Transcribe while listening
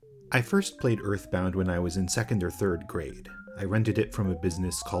I first played Earthbound when I was in 2nd or 3rd grade. I rented it from a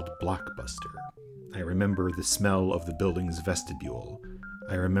business called Blockbuster. I remember the smell of the building's vestibule.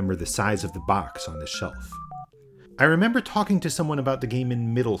 I remember the size of the box on the shelf. I remember talking to someone about the game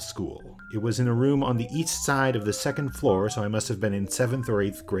in middle school. It was in a room on the east side of the 2nd floor, so I must have been in 7th or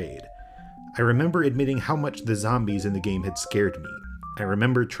 8th grade. I remember admitting how much the zombies in the game had scared me. I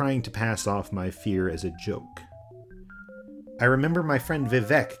remember trying to pass off my fear as a joke. I remember my friend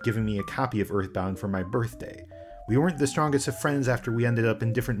Vivek giving me a copy of Earthbound for my birthday. We weren't the strongest of friends after we ended up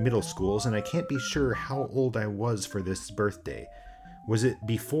in different middle schools, and I can't be sure how old I was for this birthday. Was it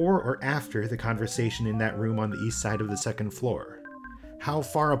before or after the conversation in that room on the east side of the 2nd floor? How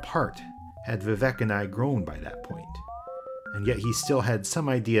far apart had Vivek and I grown by that point? And yet he still had some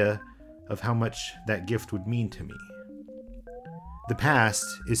idea of how much that gift would mean to me. The past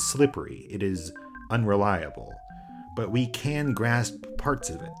is slippery, it is unreliable, but we can grasp parts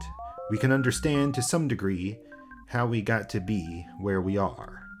of it. We can understand to some degree how we got to be where we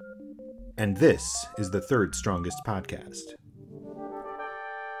are. And this is the 3rd Strongest Podcast.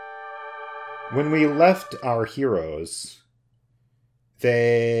 When we left our heroes,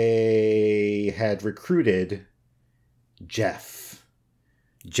 they had recruited Jeff.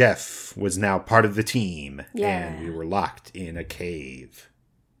 Jeff was now part of the team, and we were locked in a cave.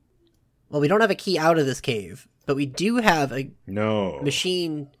 Well, we don't have a key out of this cave, but we do have a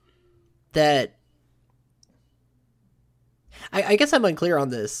machine that... I guess I'm unclear on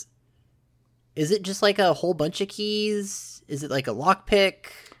this. Is it just like a whole bunch of keys? Is it like a lockpick?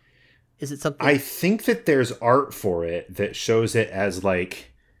 Is it something? I think that there's art for it that shows it as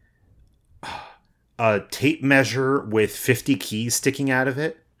like a tape measure with 50 keys sticking out of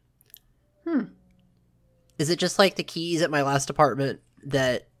it. Is it just like the keys at my last apartment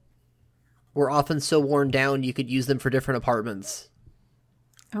that were often so worn down you could use them for different apartments?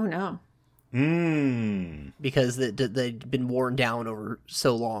 Oh, no. Because they'd been worn down over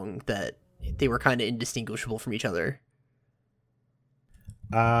so long that they were kind of indistinguishable from each other.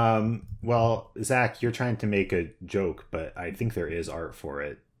 Well, Zach, you're trying to make a joke, but I think there is art for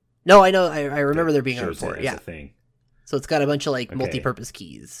it. No, I know. I remember there being art for it. Yeah. A thing. So it's got a bunch of like multi-purpose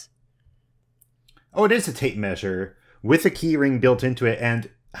keys. Oh, it is a tape measure with a key ring built into it. And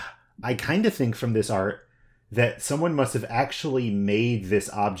I kind of think from this art that someone must have actually made this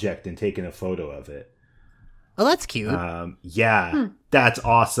object and taken a photo of it. Oh, that's cute. That's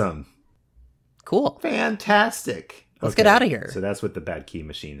awesome. Cool. Fantastic. Let's get out of here. So that's what the bad key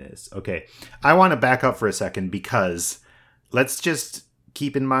machine is. Okay. I want to back up for a second because let's just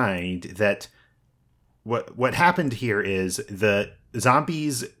keep in mind that what happened here is the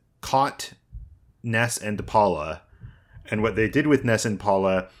zombies caught Ness and Paula, and what they did with Ness and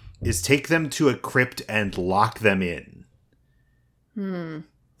Paula is take them to a crypt and lock them in.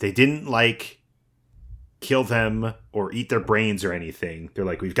 They didn't kill them or eat their brains or anything. They're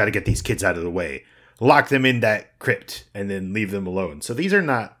like, we've got to get these kids out of the way. Lock them in that crypt and then leave them alone. So these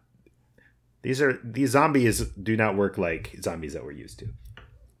zombies do not work like zombies that we're used to.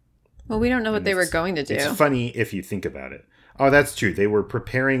 Well, we don't know what they were going to do. It's funny if you think about it. Oh, that's true. They were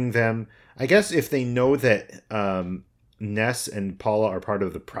preparing them. I guess if they know that Ness and Paula are part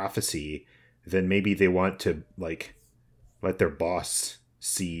of the prophecy, then maybe they want to let their boss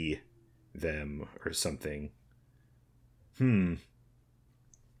see them or something.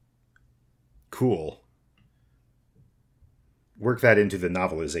 Cool. Work that into the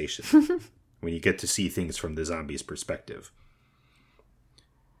novelization when you get to see things from the zombies' perspective.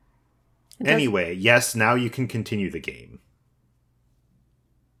 Anyway, yes, now you can continue the game.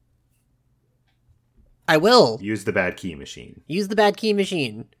 I will. Use the bad key machine. Use the bad key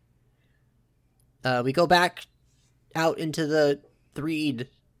machine. We go back out into the Threed,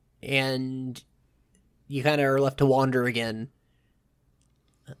 and you kind of are left to wander again,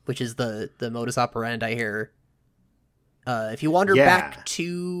 which is the modus operandi here. If you wander back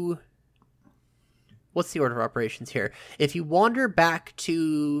to... What's the order of operations here? If you wander back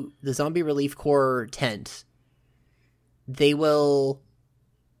to the Zombie Relief Corps tent, they will...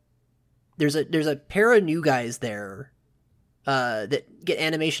 There's a pair of new guys there that get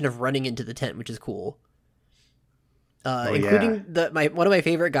animation of running into the tent, which is cool. Including one of my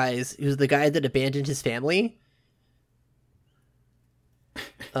favorite guys, who's the guy that abandoned his family.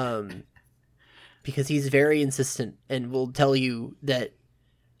 Because he's very insistent and will tell you that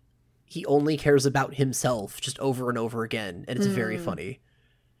he only cares about himself just over and over again, and it's very funny.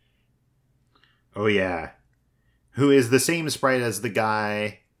 Oh yeah. Who is the same sprite as the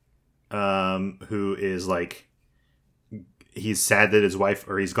guy who is he's sad that his wife,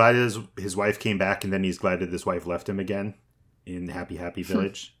 or he's glad that his wife came back, and then he's glad that his wife left him again in Happy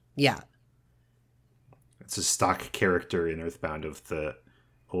Village. Yeah. It's a stock character in Earthbound of the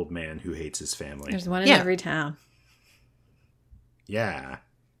old man who hates his family. There's one in every town. Yeah.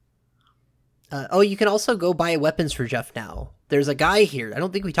 You can also go buy weapons for Jeff now. There's a guy here. I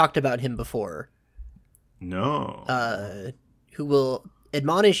don't think we talked about him before. No. Who will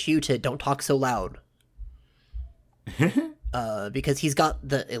admonish you to don't talk so loud. Because he's got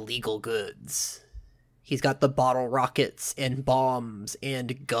the illegal goods. He's got the bottle rockets and bombs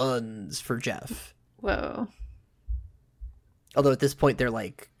and guns for Jeff. Whoa. Although at this point they're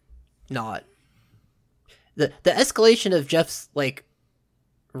like not the escalation of Jeff's like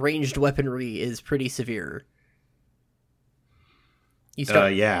ranged weaponry is pretty severe. You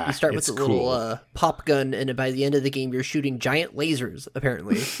start with a little pop gun, and by the end of the game you're shooting giant lasers,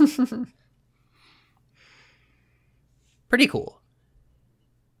 apparently. Pretty cool.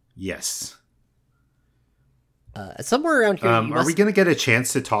 Yes. Somewhere around here are we going to get a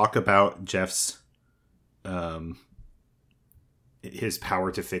chance to talk about Jeff's his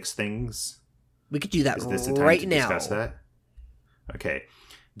power to fix things? We could do that Is this the time right to now. discuss that? Okay.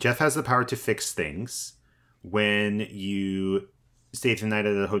 Jeff has the power to fix things. When you stay the night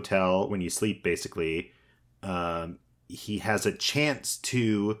at the hotel, when you sleep, basically, he has a chance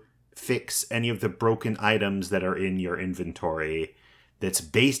to fix any of the broken items that are in your inventory that's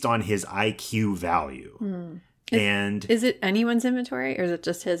based on his IQ value. Is it anyone's inventory, or is it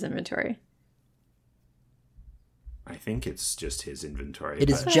just his inventory? I think it's just his inventory. It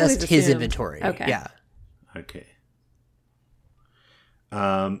is I just always his assumed. inventory. Okay. Yeah. Okay.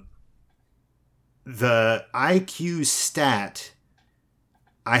 The IQ stat,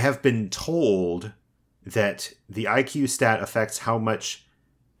 I have been told that the IQ stat affects how much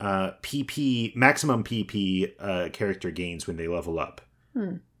PP, maximum PP character gains when they level up.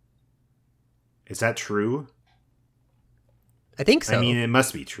 Is that true? I think so. I mean, it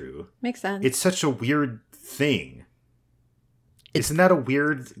must be true. Makes sense. It's such a weird thing. Isn't that a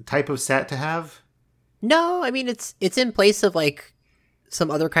weird type of stat to have? No, I mean it's in place of like some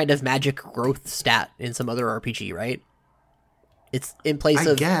other kind of magic growth stat in some other RPG, right? It's in place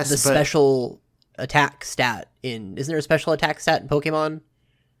of the special attack stat in... Isn't there a special attack stat in Pokemon?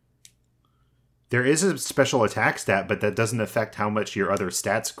 There is a special attack stat, but that doesn't affect how much your other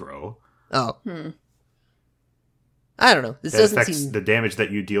stats grow. Oh. I don't know. This That doesn't affects seem... the damage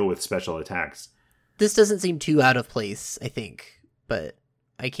that you deal with special attacks. This doesn't seem too out of place, I think. But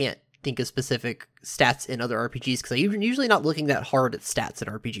I can't think of specific stats in other RPGs because I'm usually not looking that hard at stats in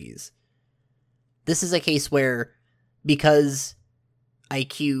RPGs. This is a case where, because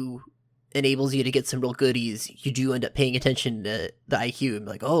IQ enables you to get some real goodies, you do end up paying attention to the IQ and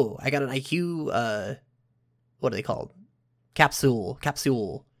be like, oh, I got an IQ, what are they called? Capsule.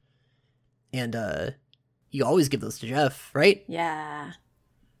 And, you always give those to Jeff, right? Yeah.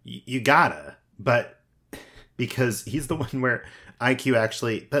 You gotta, but because he's the one where IQ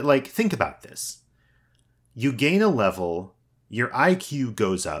actually... But, like, think about this. You gain a level, your IQ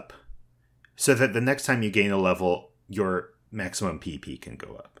goes up, so that the next time you gain a level, your maximum PP can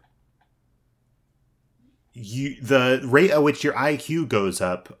go up. The rate at which your IQ goes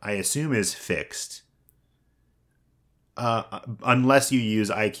up, I assume, is fixed. Unless you use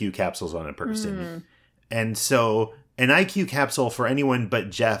IQ capsules on a person. And so an IQ capsule for anyone but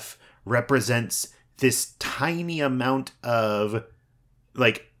Jeff represents this tiny amount of,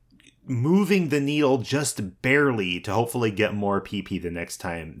 like, moving the needle just barely to hopefully get more PP the next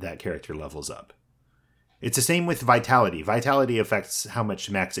time that character levels up. It's the same with Vitality. Vitality affects how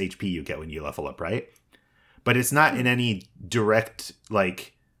much max HP you get when you level up, right? But it's not in any direct,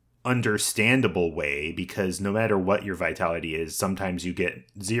 like, understandable way, because no matter what your Vitality is, sometimes you get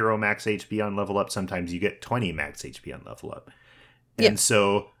 0 max HP on level up, sometimes you get 20 max HP on level up. And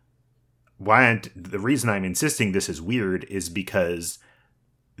so the reason I'm insisting this is weird is because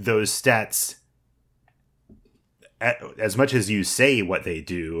those stats, as much as you say what they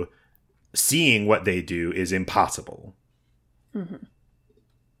do, seeing what they do is impossible.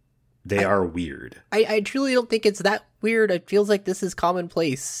 They are weird. I truly don't think it's that weird. It feels like this is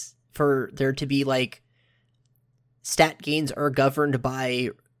commonplace for there to be, like, stat gains are governed by,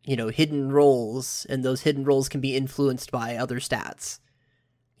 you know, hidden roles, and those hidden roles can be influenced by other stats.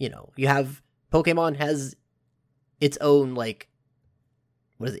 You know, you have... Pokemon has its own, like,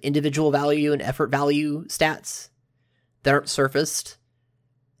 what is it, individual value and effort value stats that aren't surfaced.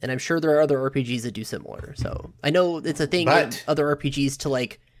 And I'm sure there are other RPGs that do similar. So I know it's a thing in other RPGs to,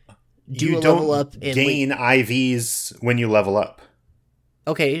 like, do a level up and gain IVs when you level up.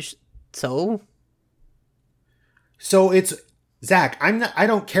 Okay, so it's Zach. I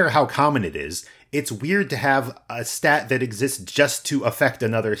don't care how common it is. it's weird to have a stat that exists just to affect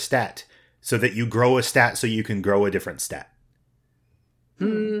another stat, so that you grow a stat so you can grow a different stat.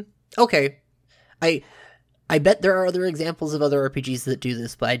 Okay. I bet there are other examples of other RPGs that do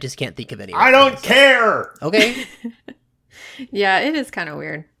this, but I just can't think of any. I don't care! Okay. Yeah, it is kind of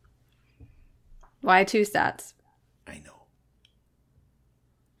weird. Why 2 stats? I know.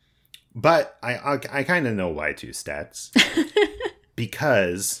 But I kind of know why 2 stats.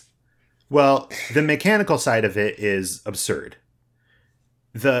 Because, well, the mechanical side of it is absurd.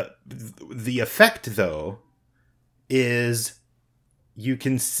 The effect, though, is you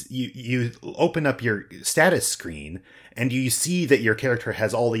can you open up your status screen and you see that your character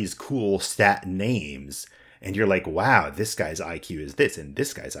has all these cool stat names, and you're like, wow, this guy's IQ is this and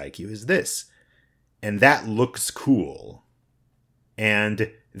this guy's IQ is this, and that looks cool,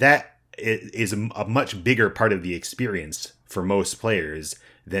 and that is a much bigger part of the experience for most players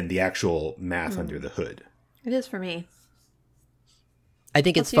than the actual math under the hood. It is for me. I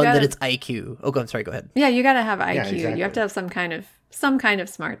think it's fun that it's IQ. Oh, I'm sorry. Go ahead. Yeah, you gotta have IQ. Yeah, exactly. You have to have some kind of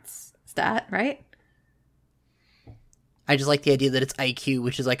smarts stat, right? I just like the idea that it's IQ,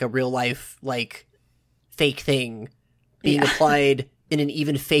 which is like a real life, like, fake thing being applied in an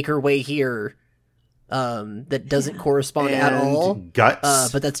even faker way here, that doesn't correspond at all.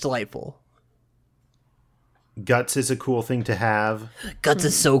 Guts. But that's delightful. Guts is a cool thing to have. Guts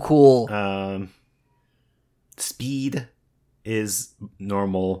is so cool. Speed is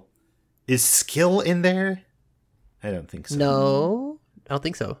normal. Is skill in there? I don't think so. No, I don't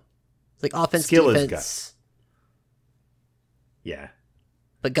think so. It's like offense, Skill is defense. guts. Yeah.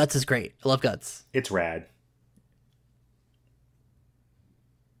 But Guts is great. I love Guts. It's rad.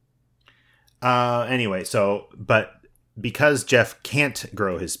 Anyway, but because Jeff can't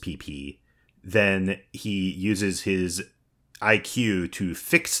grow his PP, then he uses his IQ to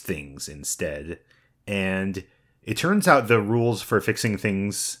fix things instead. And it turns out the rules for fixing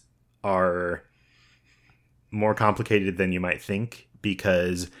things are more complicated than you might think,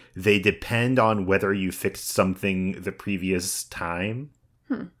 because they depend on whether you fixed something the previous time.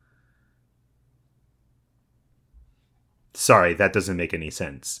 Sorry, that doesn't make any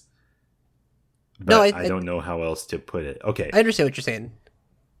sense. But No, I don't know how else to put it. Okay. I understand what you're saying.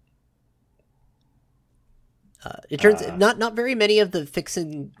 It turns not very many of the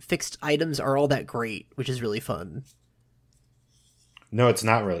fixed items are all that great, which is really fun. No, it's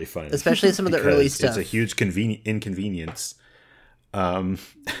not really fun. Especially some of the early because stuff. It's a huge inconvenience. How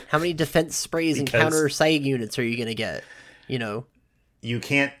many defense sprays and counter sight units are you going to get? You know? You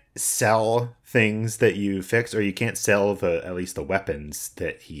can't sell things that you fix, or you can't sell at least the weapons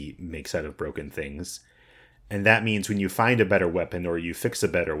that he makes out of broken things. And that means when you find a better weapon or you fix a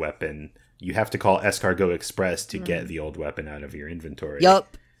better weapon, you have to call Escargot Express to get the old weapon out of your inventory.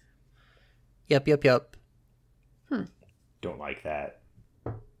 Yup. Don't like that.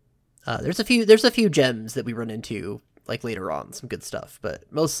 There's a few gems that we run into like later on, some good stuff, but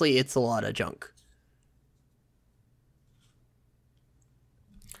mostly it's a lot of junk.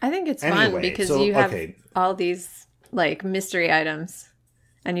 I think it's Anyway, fun because so, you have okay. all these like mystery items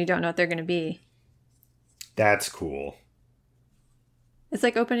and you don't know what they're going to be. That's cool. It's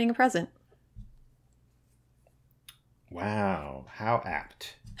like opening a present. Wow, how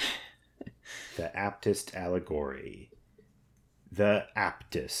apt. The aptest allegory. The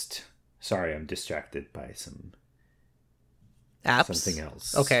aptest. Sorry, I'm distracted by Apps? something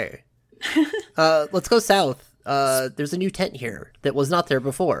else. Okay. Let's go south. There's a new tent here that was not there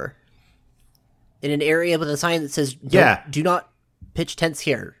before. In an area with a sign that says, do not pitch tents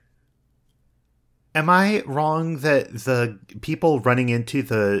here. Am I wrong that the people running into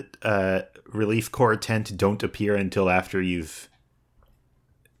the Relief Corps tent don't appear until after you've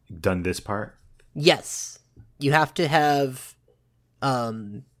done this part? Yes. You have to have...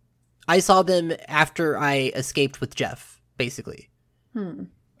 I saw them after I escaped with Jeff, basically.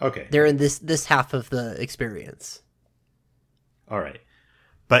 Okay. They're in this half of the experience. All right.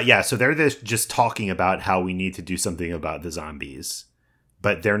 But yeah, so they're just talking about how we need to do something about the zombies.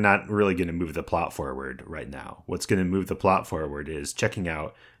 But they're not really going to move the plot forward right now. What's going to move the plot forward is checking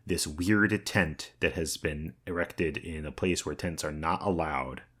out this weird tent that has been erected in a place where tents are not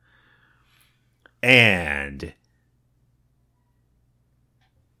allowed. And...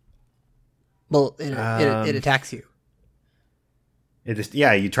 Well, it attacks you. It just,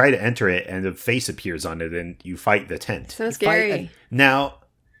 yeah, you try to enter it and a face appears on it and you fight the tent. So scary. Now,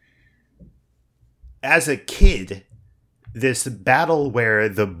 as a kid, this battle where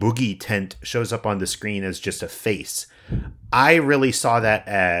the boogie tent shows up on the screen as just a face, I really saw that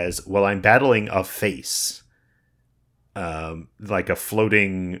as, well, I'm battling a face. like a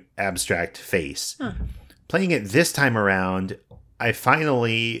floating abstract face. Huh. Playing it this time around, I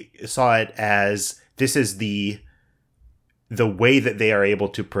finally saw it as this is the way that they are able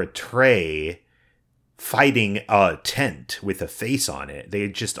to portray fighting a tent with a face on it. They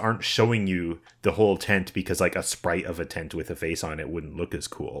just aren't showing you the whole tent because like a sprite of a tent with a face on it wouldn't look as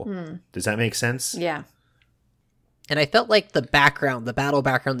cool. Does that make sense? Yeah. And I felt like the battle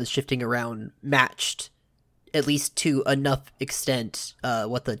background that's shifting around matched, at least to enough extent,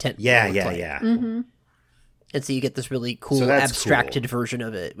 what the tent looked like. Yeah. Mm-hmm. And so you get this really cool So that's abstracted cool. version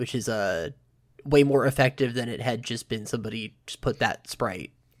of it, which is way more effective than it had just been somebody just put that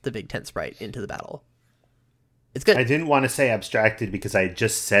sprite, the big tent sprite, into the battle. It's good. I didn't want to say abstracted because I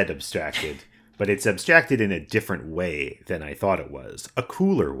just said abstracted, but it's abstracted in a different way than I thought it was. A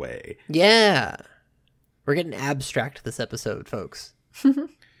cooler way. Yeah. We're getting abstract this episode, folks.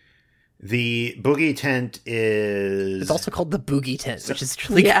 The boogie tent is... It's also called the boogie tent, which is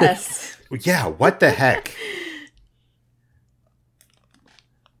really Yes. Yeah, what the heck?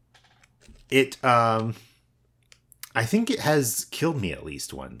 It, I think it has killed me at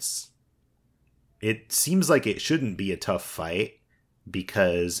least once. It seems like it shouldn't be a tough fight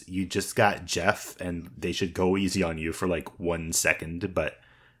because you just got Jeff and they should go easy on you for like 1 second, but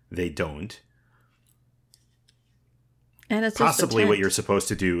they don't. And it's just Possibly what you're supposed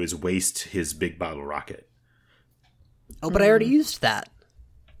to do is waste his big bottle rocket. Oh, but I already used that.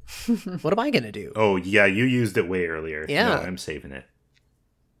 What am I going to do? Oh, yeah, you used it way earlier. Yeah. No, I'm saving it.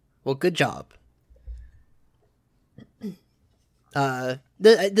 Well, good job.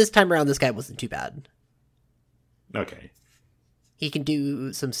 This time around, this guy wasn't too bad. Okay. He can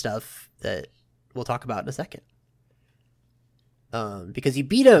do some stuff that we'll talk about in a second. Because you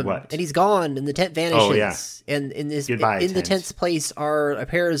beat him, What? and he's gone, and the tent vanishes. Oh, yeah. And in this, Goodbye, in the tent. tent's place are a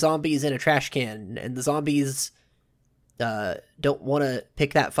pair of zombies and a trash can, and the zombies don't want to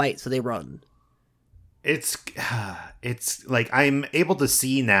pick that fight, so they run. It's like I'm able to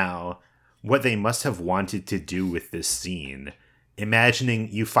see now what they must have wanted to do with this scene.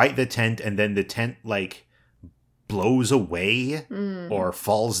 Imagining you fight the tent and then the tent like blows away or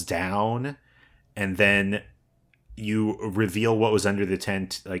falls down, and then you reveal what was under the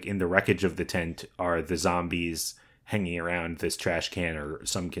tent. Like in the wreckage of the tent are the zombies hanging around this trash can or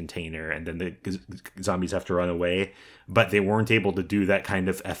some container, and then the zombies have to run away, but they weren't able to do that kind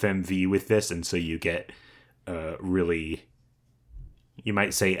of FMV with this, and so you get really, you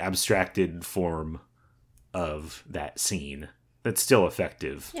might say, abstracted form of that scene that's still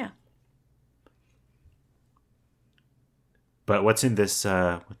effective. Yeah. But what's in this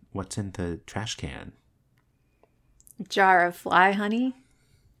what's in the trash can? Jar of fly honey.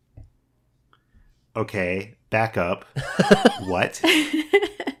 Okay, back up. What?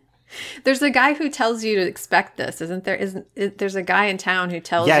 There's a guy who tells you to expect this, isn't there? There's a guy in town who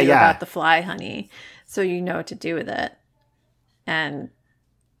tells you Yeah. about the fly honey, so you know what to do with it. And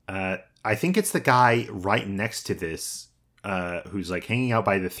I think it's the guy right next to this who's like hanging out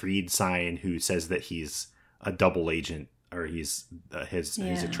by the Threed sign, who says that he's a double agent, or he's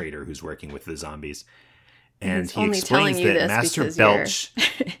he's a traitor who's working with the zombies. And he's he only explains telling you that this Master because Belch...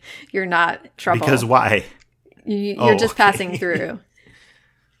 you're not trouble. Because why? You're just okay. passing through.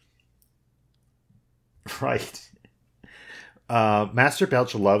 Right. Master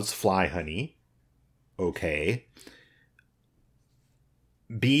Belch loves fly honey. Okay.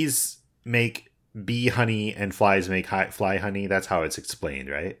 Bees make bee honey and flies make fly honey. That's how it's explained,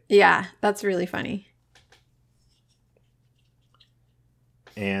 right? Yeah, that's really funny.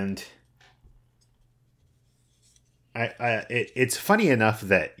 And it's funny enough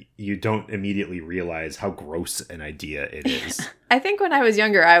that you don't immediately realize how gross an idea it is. I think when I was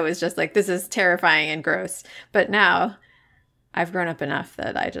younger, I was just like, this is terrifying and gross. But now I've grown up enough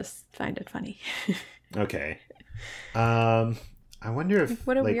that I just find it funny. Okay. I wonder if,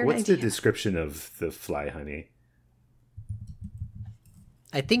 What a like, weird what's the idea. description of the fly honey?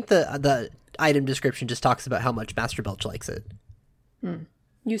 I think the item description just talks about how much Master Belch likes it.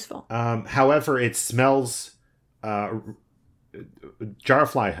 Useful. However, it smells... jar of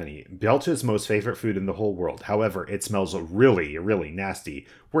fly honey, Belch's most favorite food in the whole world. However, it smells really, really nasty.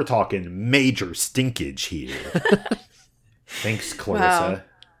 We're talking major stinkage here. Thanks, Clarissa.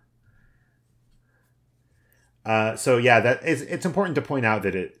 So yeah, that is, it's important to point out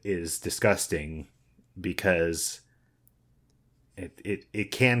that it is disgusting because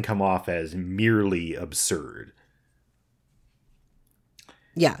it can come off as merely absurd.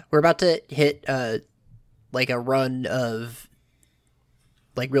 Yeah, we're about to hit like a run of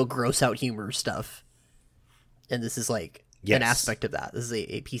like real gross out humor stuff, and this is like Yes. an aspect of that. This is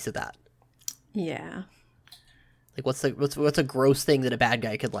a piece of that. Yeah. Like, what's a gross thing that a bad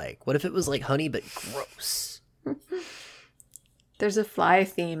guy could like? What if it was like honey but gross? There's a fly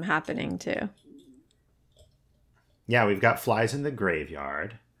theme happening too. Yeah, we've got flies in the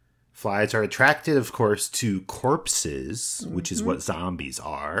graveyard. Flies are attracted, of course, to corpses, which is what zombies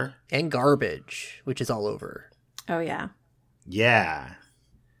are. And garbage, which is all over. Oh, yeah. Yeah.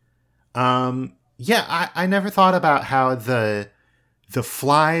 I never thought about how the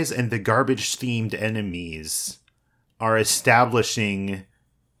flies and the garbage-themed enemies are establishing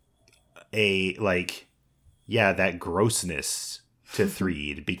that grossness to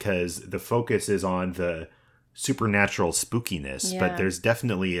Threed, because the focus is on the supernatural spookiness, but there's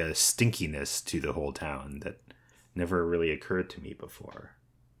definitely a stinkiness to the whole town that never really occurred to me before.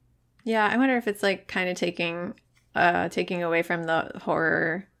 Yeah, I wonder if it's like kind of taking away from the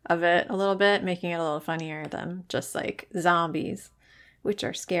horror of it a little bit, making it a little funnier than just like zombies, which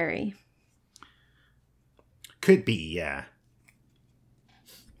are scary. Could be, yeah.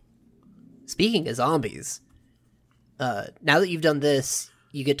 Speaking of zombies, now that you've done this,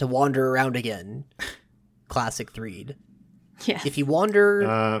 you get to wander around again. Classic Threed. Yeah. If you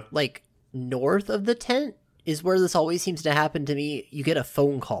wander north of the tent is where this always seems to happen to me. You get a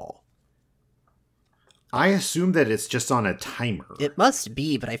phone call. I assume that it's just on a timer. It must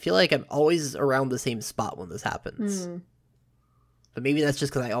be, but I feel like I'm always around the same spot when this happens. But maybe that's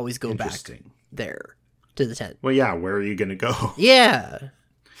just because I always go back there to the tent. Well, yeah, where are you going to go? Yeah.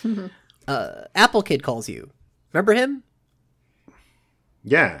 Apple Kid calls you. Remember him?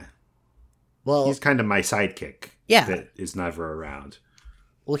 Yeah. Well, he's kind of my sidekick. Yeah. That is never around.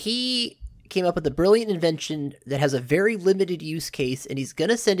 Well, he came up with a brilliant invention that has a very limited use case, and he's going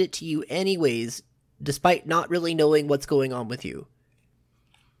to send it to you anyways, despite not really knowing what's going on with you.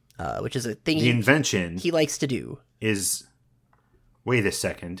 Which is a thing he likes to do. Wait a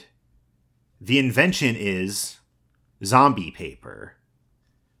second. The invention is zombie paper,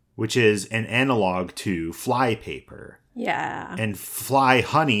 which is an analog to fly paper. Yeah. And fly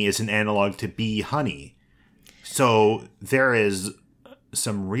honey is an analog to bee honey. So there is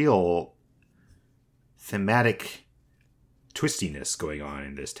some real thematic twistiness going on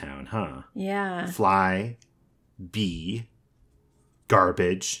in this town, huh? Yeah. Fly, bee,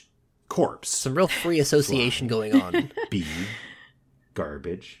 garbage, corpse. Some real free association going on. Bee,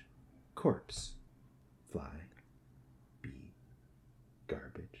 garbage, corpse. Fly, bee,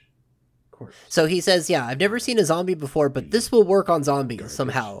 garbage. So he says, yeah, I've never seen a zombie before, but this will work on zombies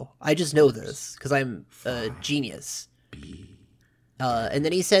somehow. I just know this because I'm a genius. And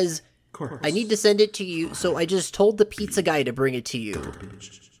then he says, I need to send it to you, so I just told the pizza guy to bring it to you.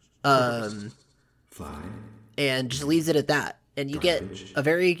 And just leaves it at that. And you get a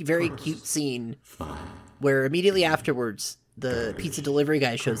very, very cute scene where immediately afterwards, the pizza delivery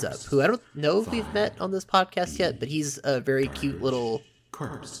guy shows up, who I don't know if we've met on this podcast yet, but he's a very cute little...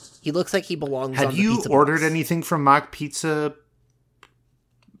 He looks like he belongs on the pizza box. Have you ordered anything from Mock Pizza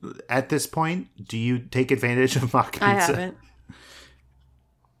at this point? Do you take advantage of Mock Pizza? I haven't.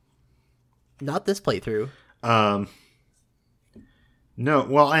 Not this playthrough. No,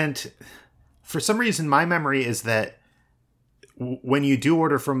 well, and for some reason, my memory is that when you do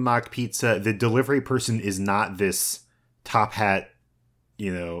order from Mock Pizza, the delivery person is not this top hat,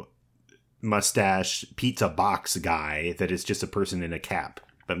 mustache pizza box guy that is just a person in a cap.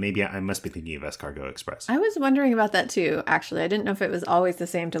 But maybe I must be thinking of Escargot Express. I was wondering about that too, actually. I didn't know if it was always the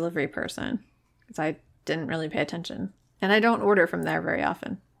same delivery person, because I didn't really pay attention. And I don't order from there very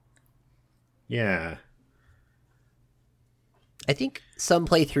often. Yeah. I think some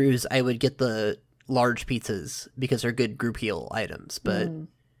playthroughs I would get the large pizzas because they're good group heal items, but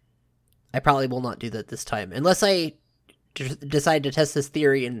I probably will not do that this time. Unless I decide to test this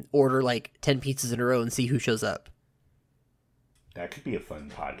theory and order like 10 pizzas in a row and see who shows up. That could be a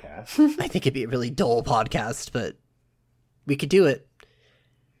fun podcast. I think it'd be a really dull podcast, but we could do it.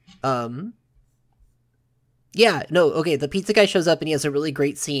 Yeah, no, okay, the pizza guy shows up and he has a really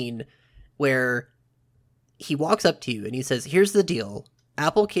great scene where he walks up to you and he says, here's the deal.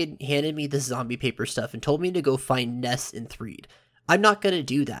 Apple Kid handed me this zombie paper stuff and told me to go find Ness in Threed. I'm not going to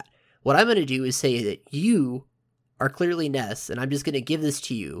do that. What I'm going to do is say that you are clearly Ness, and I'm just going to give this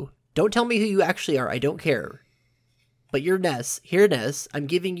to you. Don't tell me who you actually are. I don't care. But you're Ness. Here, Ness. I'm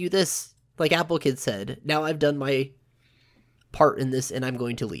giving you this, like Apple Kid said. Now I've done my part in this, and I'm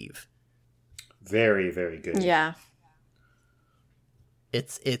going to leave. Very, very good. Yeah.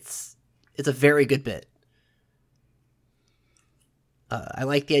 It's a very good bit. I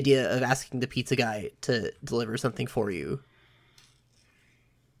like the idea of asking the pizza guy to deliver something for you.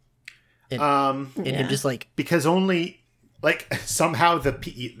 And him just like... Because only, somehow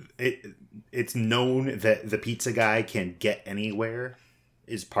it's known that the pizza guy can get anywhere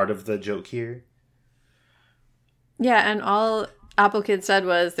is part of the joke here. Yeah, and all Apple Kid said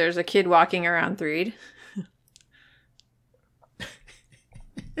was, there's a kid walking around Threed.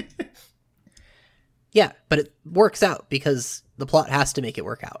 Yeah, but it works out because the plot has to make it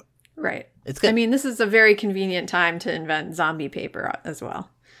work out. Right. It's good. I mean, this is a very convenient time to invent zombie paper as well.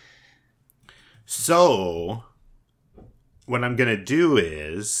 So, what I'm going to do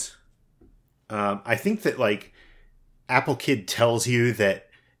is, I think that, like, Apple Kid tells you that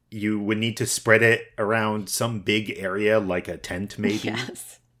you would need to spread it around some big area, like a tent, maybe.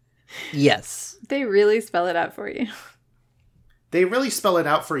 Yes. They really spell it out for you. They really spell it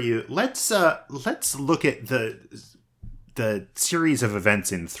out for you. Let's look at the series of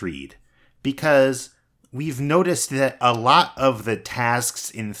events in Threed, because we've noticed that a lot of the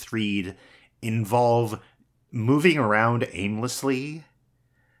tasks in Threed involve moving around aimlessly,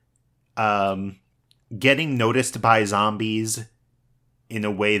 getting noticed by zombies in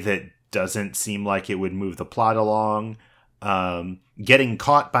a way that doesn't seem like it would move the plot along, getting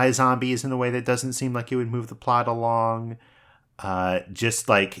caught by zombies in a way that doesn't seem like it would move the plot along. Just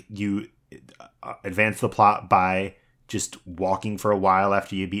like you advance the plot by just walking for a while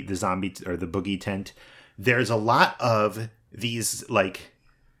after you beat the zombie or the boogie tent. There's a lot of these, like,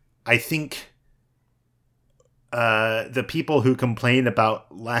 I think the people who complain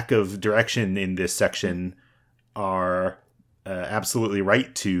about lack of direction in this section are absolutely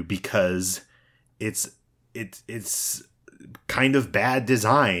right to, because it's kind of bad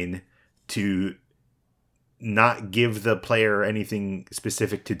design to not give the player anything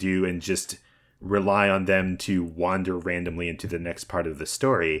specific to do and just rely on them to wander randomly into the next part of the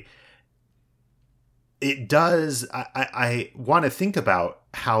story. It does. I want to think about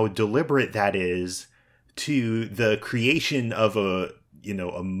how deliberate that is to the creation of a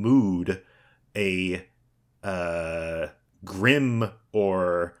mood, a grim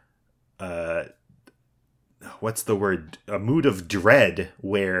or what's the word? A mood of dread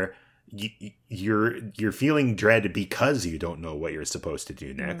where you're feeling dread because you don't know what you're supposed to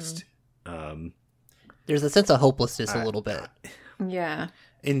do next. There's a sense of hopelessness a little bit. Yeah.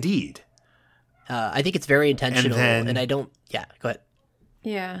 Indeed. I think it's very intentional, and I don't... Yeah, go ahead.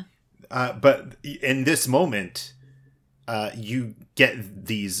 Yeah. But in this moment, you get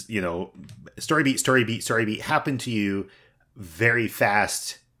these, story beat happen to you very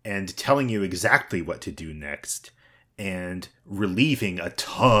fast and telling you exactly what to do next and relieving a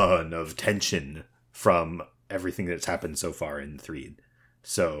ton of tension from everything that's happened so far in Threed.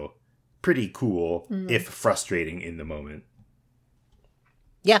 So, pretty cool, if frustrating in the moment.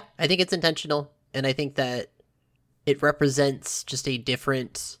 Yeah, I think it's intentional, and I think that it represents just a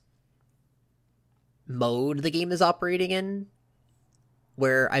different mode the game is operating in,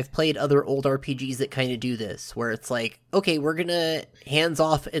 where I've played other old RPGs that kind of do this, where it's like, okay, we're gonna hands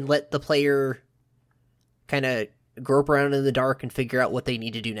off and let the player kind of grope around in the dark and figure out what they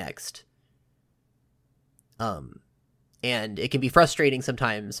need to do next. And it can be frustrating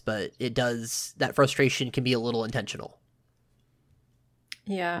sometimes, but that frustration can be a little intentional.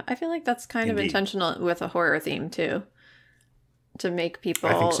 Yeah, I feel like that's kind of intentional with a horror theme too. To make people...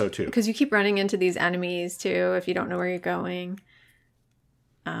 I think so too. Because you keep running into these enemies too if you don't know where you're going.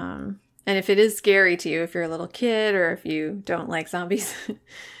 And if it is scary to you, if you're a little kid or if you don't like zombies,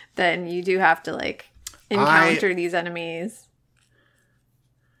 then you do have to encounter these enemies.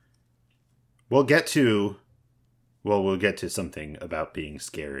 We'll get to something about being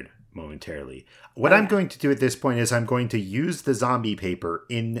scared momentarily. What I'm going to do at this point is I'm going to use the zombie paper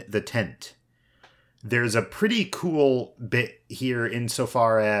in the tent. There's a pretty cool bit here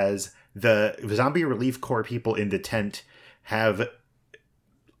insofar as the zombie relief corps people in the tent have,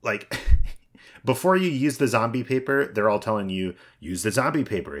 before you use the zombie paper, they're all telling you, use the zombie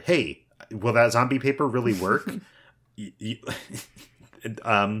paper. Hey, will that zombie paper really work? You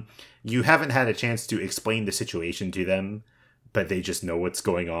haven't had a chance to explain the situation to them, but they just know what's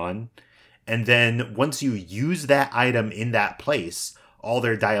going on. And then once you use that item in that place, all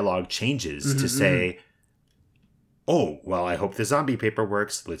their dialogue changes to say, oh, well, I hope the zombie paper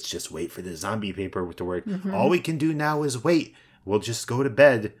works. Let's just wait for the zombie paper to work. All we can do now is wait. We'll just go to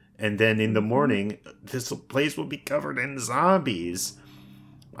bed. And then in the morning, this place will be covered in zombies.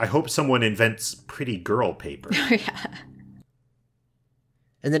 I hope someone invents pretty girl paper. Yeah.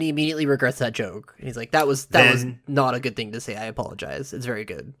 And then he immediately regrets that joke. And he's like, that was not a good thing to say. I apologize. It's very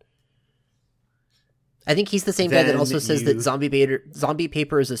good. I think he's the same guy that also says that zombie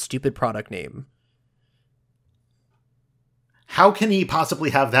paper is a stupid product name. How can he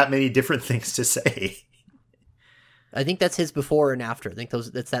possibly have that many different things to say? I think that's his before and after. I think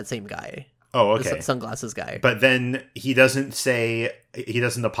that's that same guy. Oh, The okay. sunglasses guy. But then he doesn't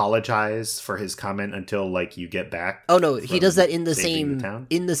apologize for his comment until like you get back. Oh no, he does that in the saving same town?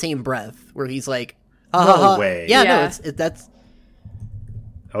 in the same breath where he's like, No way. Yeah, Yeah. no, that's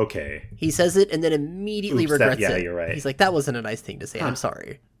Okay. he says it and then immediately Oops, regrets yeah, it. you're right. He's like, that wasn't a nice thing to say. I'm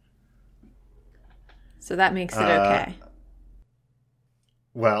sorry. So that makes it okay.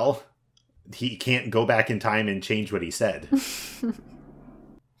 Well, he can't go back in time and change what he said.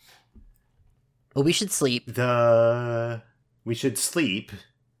 Well, we should sleep. We should sleep.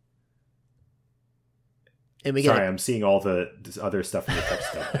 And we Sorry, I'm seeing all this other stuff in the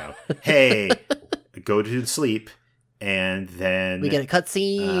text stuff now. Hey, go to sleep, and then we get a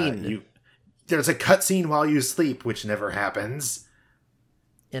cutscene. There's a cutscene while you sleep, which never happens.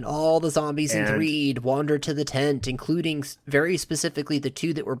 And all the zombies in And- Threed wander to the tent, including very specifically the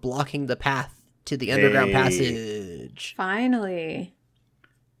 2 that were blocking the path to the underground Hey. passage. Finally.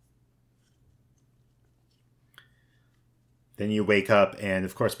 Then you wake up, and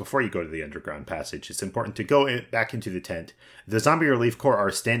of course, before you go to the underground passage, it's important to go back into the tent. The Zombie Relief Corps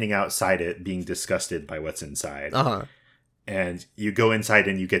are standing outside it, being disgusted by what's inside. Uh-huh. And you go inside,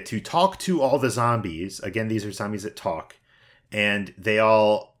 and you get to talk to all the zombies. Again, these are zombies that talk. And they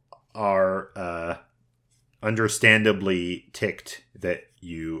all are understandably ticked that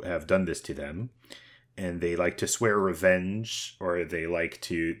you have done this to them. And they like to swear revenge, or they like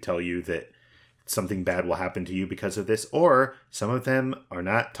to tell you that something bad will happen to you because of this. Or some of them are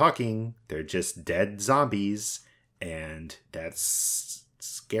not talking. They're just dead zombies. And that's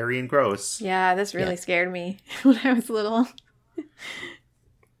scary and gross. Yeah, this really scared me when I was little.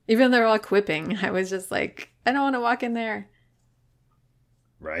 Even though they're all quipping, I was just like, I don't want to walk in there.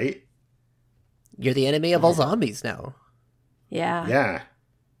 Right? You're the enemy of all zombies now. Yeah. Yeah.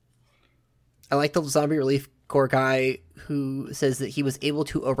 I like the Zombie Relief Corps guy who says that he was able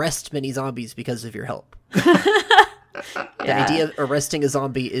to arrest many zombies because of your help. The idea of arresting a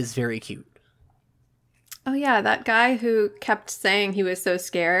zombie is very cute. Oh yeah, that guy who kept saying he was so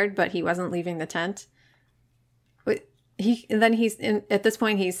scared, but he wasn't leaving the tent. At this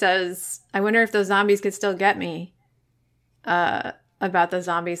point he says, "I wonder if those zombies could still get me." About the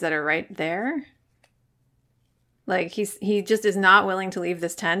zombies that are right there. Like he just is not willing to leave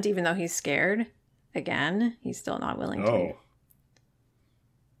this tent, even though he's scared. Again, he's still not willing to. Oh.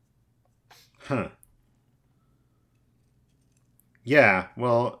 Huh. Yeah,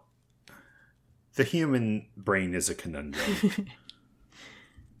 well, the human brain is a conundrum.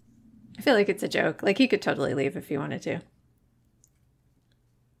 I feel like it's a joke. Like he could totally leave if he wanted to.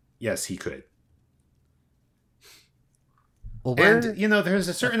 Yes, he could. Well, And, there's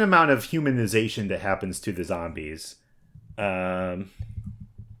a certain amount of humanization that happens to the zombies.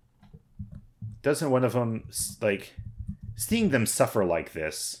 Doesn't one of them, like, seeing them suffer like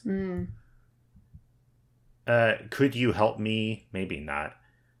this, could you help me? Maybe not.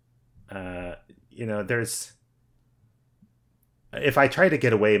 There's... If I try to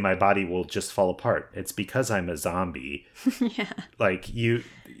get away, my body will just fall apart. It's because I'm a zombie. Yeah. Like, you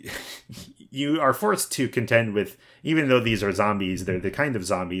are forced to contend with, even though these are zombies, they're the kind of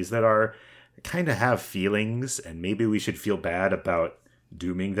zombies that are kind of have feelings, and maybe we should feel bad about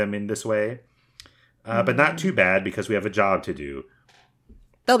dooming them in this way. But not too bad, because we have a job to do.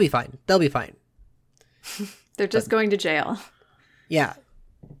 they'll be fine. They'll be fine. They're just going to jail. Yeah.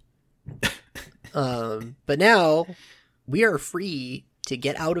 But now we are free to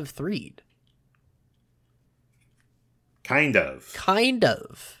get out of Threed. Kind of. Kind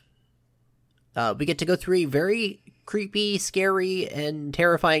of. We get to go through a very creepy, scary, and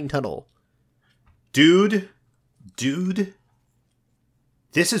terrifying tunnel. Dude,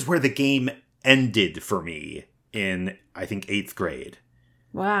 this is where the game ended for me in, I think, 8th grade.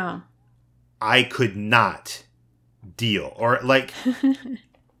 Wow. I could not deal. Or, like...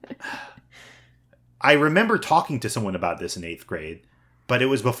 I remember talking to someone about this in 8th grade, but it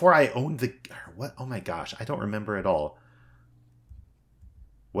was before I owned the... What? Oh my gosh, I don't remember at all.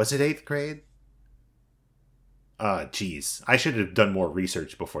 Was it 8th grade? Geez. I should have done more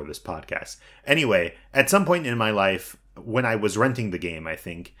research before this podcast. Anyway, at some point in my life, when I was renting the game, I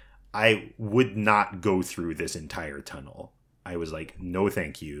think, I would not go through this entire tunnel. I was like, no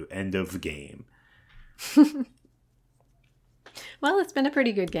thank you, end of game. Well, it's been a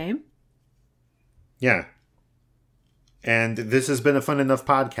pretty good game. Yeah. And this has been a fun enough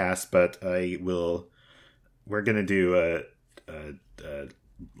podcast, but we're going to do a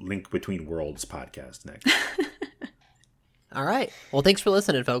Link Between Worlds podcast next. All right. Well, thanks for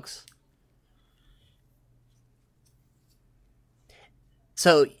listening, folks.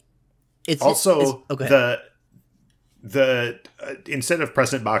 So, it's Also, go ahead. instead of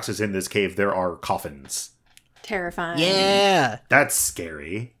present boxes in this cave, there are coffins. Terrifying. Yeah. That's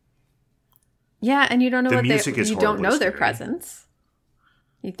scary. Yeah, and you don't know The what music is you don't horribly know their scary. presence.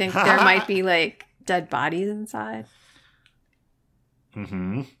 You think there might be like dead bodies inside.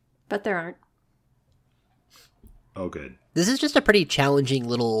 Mm-hmm. But there aren't. Oh, good. This is just a pretty challenging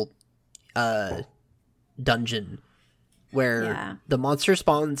little dungeon where the monster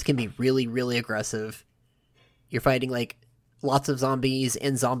spawns can be really, really aggressive. You're fighting like lots of zombies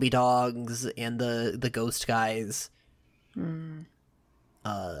and zombie dogs and the ghost guys. And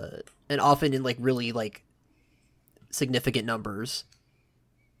often in like really like significant numbers.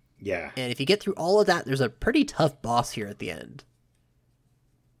 Yeah. And if you get through all of that, there's a pretty tough boss here at the end.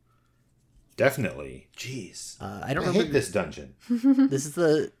 Definitely. Jeez. I don't I remember hate this dungeon. This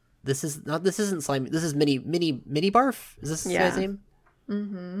isn't Slimy. This is Mini Barf. Is this his guy's name?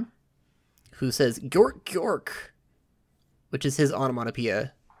 Mm-hmm. Who says Gyork Gyork, which is his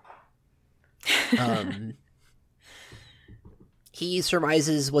onomatopoeia. He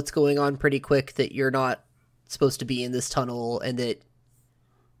surmises what's going on pretty quick, that you're not supposed to be in this tunnel and that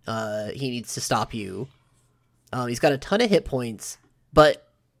he needs to stop you. He's got a ton of hit points, but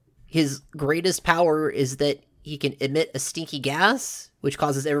his greatest power is that he can emit a stinky gas, which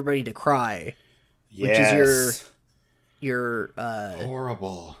causes everybody to cry. Yes. Which is your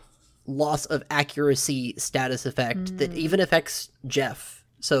horrible loss of accuracy status effect that even affects Jeff.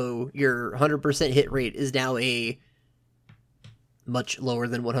 So your 100% hit rate is now a much lower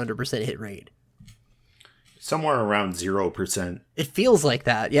than 100% hit rate. Somewhere around 0%. It feels like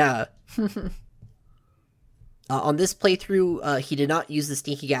that, yeah. On this playthrough, he did not use the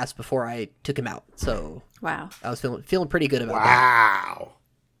stinky gas before I took him out. So Wow. I was feeling pretty good about that. Wow.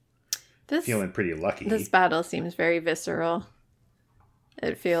 This Feeling pretty lucky. This battle seems very visceral.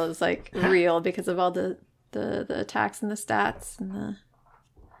 It feels like real because of all the attacks and the stats and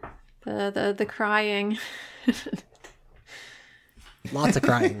the crying. Lots of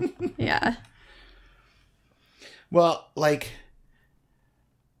crying. Yeah. Well, like,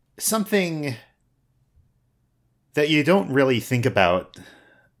 something that you don't really think about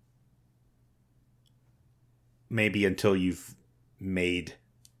maybe until you've made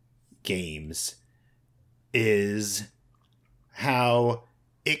games is how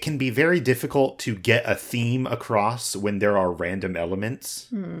it can be very difficult to get a theme across when there are random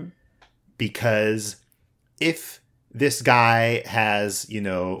elements. Because if this guy has,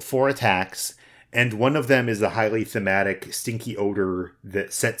 4 attacks, and one of them is a highly thematic stinky odor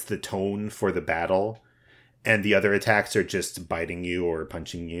that sets the tone for the battle, and the other attacks are just biting you or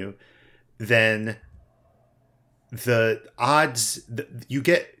punching you, then the odds you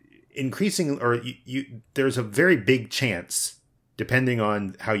get increasing, or there's a very big chance, depending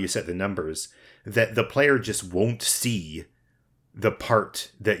on how you set the numbers, that the player just won't see the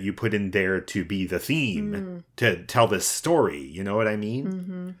part that you put in there to be the theme to tell this story. You know what I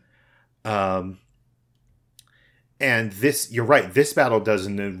mean? And this, you're right, this battle does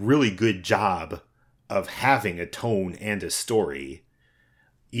a really good job of having a tone and a story,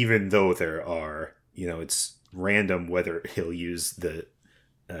 even though there are, it's random whether he'll use the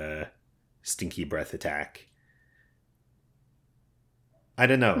stinky breath attack. I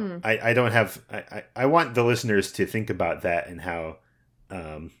don't know. I don't have. I want the listeners to think about that and how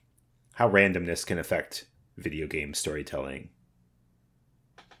randomness can affect video game storytelling.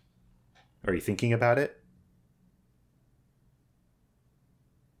 Are you thinking about it?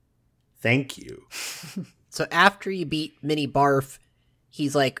 Thank you. So after you beat Mini Barf,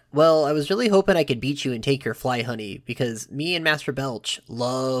 he's like, well, I was really hoping I could beat you and take your fly honey, because me and Master Belch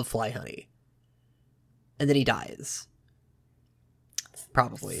love fly honey. And then he dies.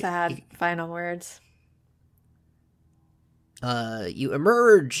 Probably. Sad final words. You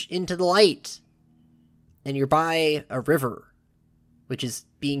emerge into the light, and you're by a river, which is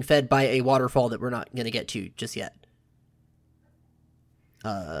being fed by a waterfall that we're not going to get to just yet.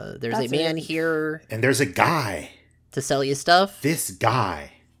 There's a man here. And there's a guy. To sell you stuff. This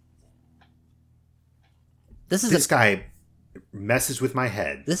guy. This guy messes with my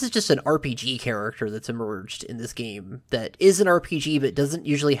head. This is just an RPG character that's emerged in this game that is an RPG but doesn't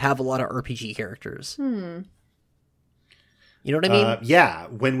usually have a lot of RPG characters. You know what I mean? Yeah.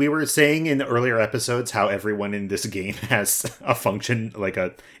 When we were saying in earlier episodes how everyone in this game has a function, like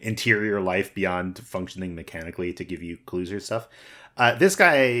a interior life beyond functioning mechanically to give you clues or stuff. This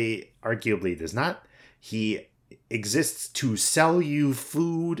guy arguably does not. He exists to sell you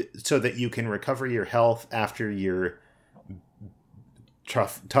food so that you can recover your health after your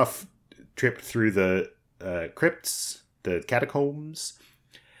tough trip through the crypts, the catacombs.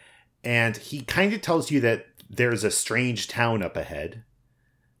 And he kind of tells you that there's a strange town up ahead,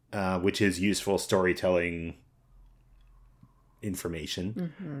 which is useful storytelling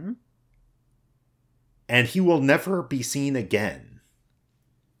information. Mm-hmm. And he will never be seen again.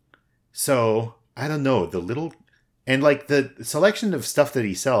 So, I don't know, and like the selection of stuff that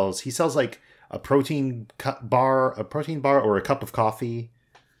he sells like a protein bar or a cup of coffee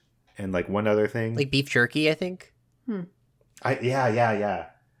and like one other thing. Like beef jerky, I think. Yeah.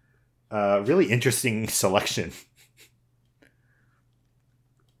 Really interesting selection.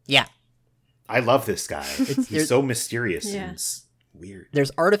 Yeah. I love this guy. He's so mysterious and weird.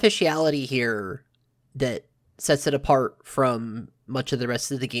 There's artificiality here that sets it apart from much of the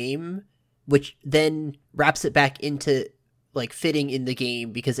rest of the game, which then wraps it back into like fitting in the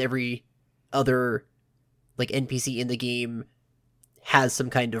game because every other like NPC in the game has some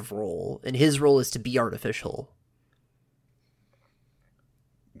kind of role, and his role is to be artificial.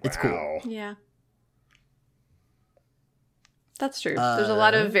 It's cool. Yeah. That's true. There's a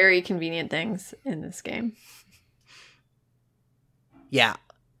lot of very convenient things in this game. Yeah.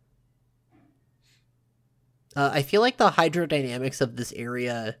 I feel like the hydrodynamics of this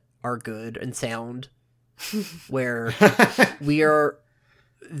area are good and sound, where we are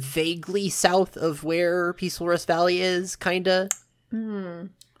vaguely south of where Peaceful Rest Valley is, kinda.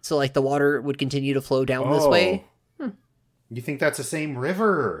 So, like, the water would continue to flow down this way. You think that's the same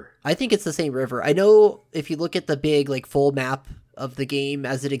river? I think it's the same river. I know if you look at the big, like, full map of the game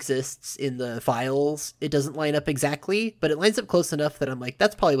as it exists in the files, it doesn't line up exactly, but it lines up close enough that I'm like,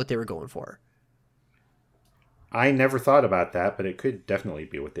 that's probably what they were going for. I never thought about that, but it could definitely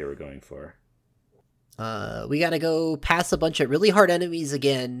be what they were going for. We gotta go past a bunch of really hard enemies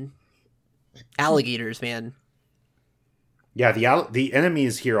again. Alligators, man. Yeah, the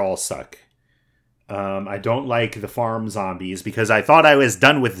enemies here all suck. I don't like the farm zombies because I thought I was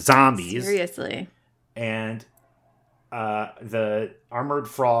done with zombies. Seriously. And the armored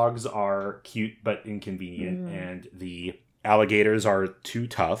frogs are cute but inconvenient, and the alligators are too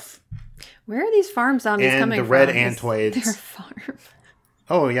tough. Where are these farm zombies coming from? And the red antoids. They're a farm.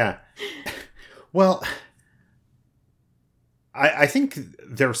 Oh, yeah. Well, I think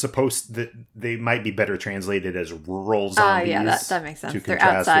they're they might be better translated as rural zombies. Yeah, that makes sense. They're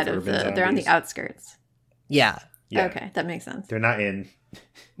outside of they're on the outskirts. Yeah. Okay, that makes sense. They're not in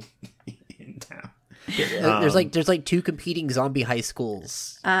town. There's like two competing zombie high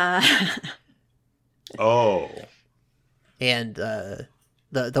schools. Oh. And the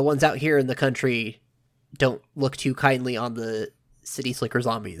ones out here in the country don't look too kindly on the city slicker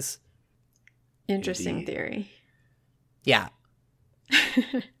zombies. Interesting Indeed. Theory. Yeah.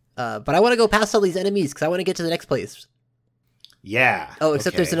 But I want to go past all these enemies because I want to get to the next place. Yeah. Oh,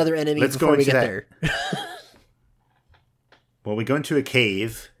 except there's another enemy before we get there. Well, we go into a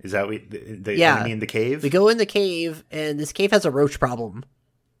cave. Is that the enemy in the cave? We go in the cave, and this cave has a roach problem.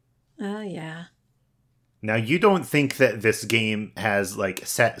 Oh, yeah. Now, you don't think that this game has, like,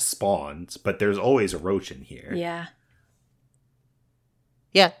 set spawns, but there's always a roach in here. Yeah.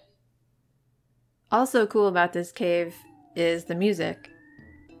 Yeah. Also cool about this cave is the music.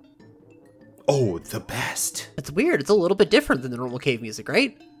 Oh, the best. It's weird. It's a little bit different than the normal cave music,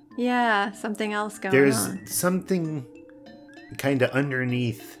 right? Yeah, something else going There's on. something kind of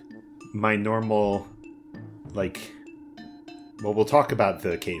underneath my normal, like... Well, we'll talk about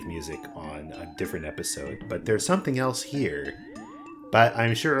the cave music on a different episode, but there's something else here. But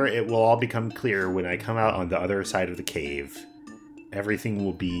I'm sure it will all become clear when I come out on the other side of the cave. Everything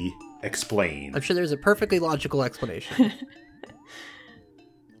will be explained. I'm sure there's a perfectly logical explanation.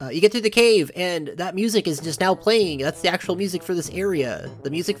 You get through the cave, and that music is just now playing. That's the actual music for this area. The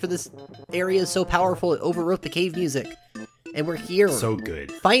music for this area is so powerful it overwrote the cave music. And we're here. So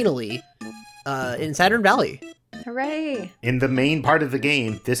good. Finally, in Saturn Valley. Hooray! In the main part of the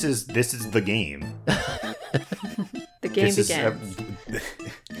game, this is the game. The game begins.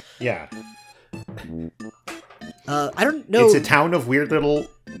 Yeah. I don't know. It's a town of weird little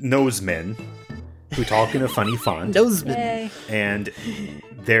nosemen who talk in a funny font. Nosemen. Yay. And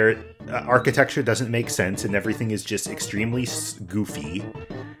their architecture doesn't make sense, and everything is just extremely goofy.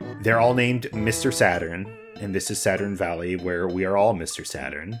 They're all named Mr. Saturn, and this is Saturn Valley, where we are all Mr.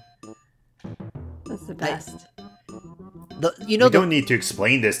 Saturn. That's the best. We don't need to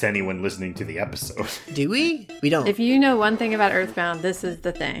explain this to anyone listening to the episode. Do we? We don't. If you know one thing about Earthbound, this is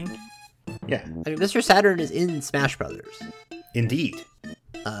the thing. Yeah. I mean, Mr. Saturn is in Smash Brothers. Indeed.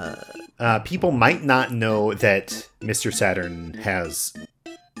 People might not know that Mr. Saturn has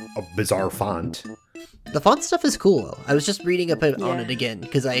a bizarre font. The font stuff is cool, though. I was just reading up on it again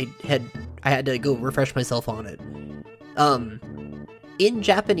because I had to go refresh myself on it. In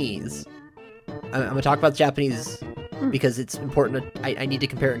Japanese, I'm going to talk about the Japanese because it's important. I need to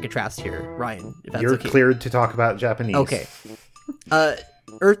compare and contrast here, Ryan. If that's You're okay. cleared to talk about Japanese. Okay.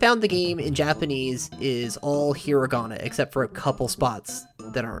 Earthbound the game in Japanese is all hiragana except for a couple spots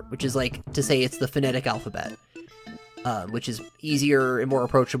that aren't, which is like to say it's the phonetic alphabet, which is easier and more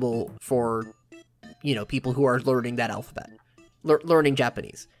approachable for, people who are learning that alphabet, learning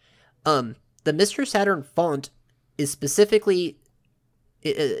Japanese. The Mr. Saturn font is specifically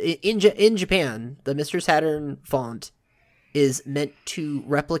in Japan. The Mr. Saturn font is meant to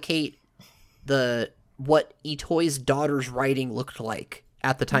replicate what Itoi's daughter's writing looked like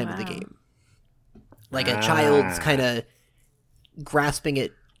at the time of the game. Like a child's kind of grasping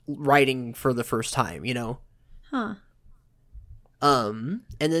at writing for the first time, Huh. And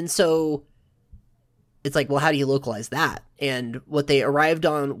then so it's like, well, how do you localize that? And what they arrived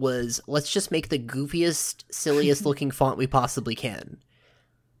on was, let's just make the goofiest, silliest looking font we possibly can.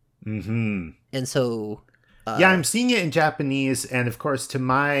 Mm-hmm. And so... yeah, I'm seeing it in Japanese, and of course, to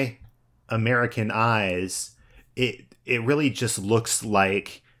my American eyes, it really just looks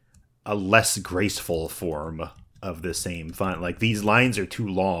like a less graceful form of the same font. Like, these lines are too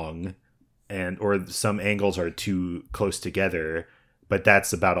long, or some angles are too close together, but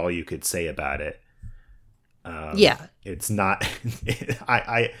that's about all you could say about it. Yeah. It's not...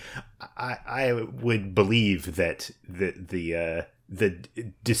 I would believe that the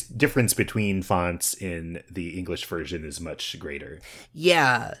difference between fonts in the English version is much greater.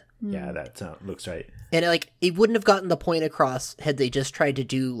 Yeah. Yeah, that looks right. And it wouldn't have gotten the point across had they just tried to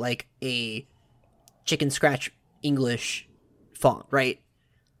do like a chicken scratch English font, right?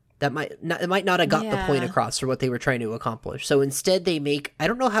 It might not have got the point across for what they were trying to accomplish. So instead they make, I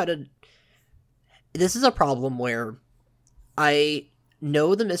don't know how to, this is a problem where I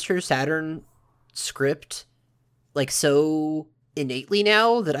know the Mr. Saturn script like so innately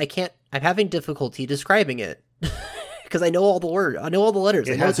now that I'm having difficulty describing it. Because I know all the words, I know all the letters.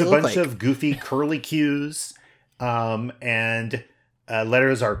 It has a bunch of goofy curly Q's, and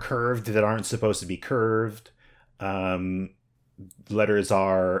letters are curved that aren't supposed to be curved. Letters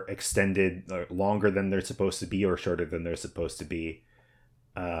are extended longer than they're supposed to be or shorter than they're supposed to be.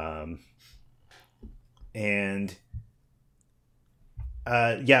 And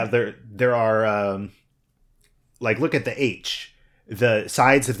there are like, look at the H. The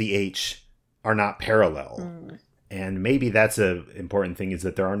sides of the H are not parallel. And maybe that's a important thing, is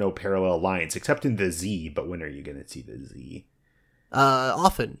that there are no parallel lines except in the Z. But when are you going to see the Z?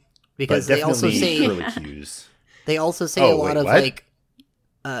 Often, because they also say curly Q's. They also say a lot of like,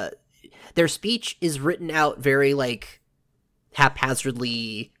 their speech is written out very like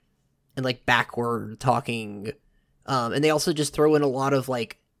haphazardly and like backward talking, and they also just throw in a lot of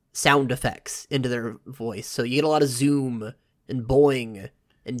like sound effects into their voice. So you get a lot of zoom and boing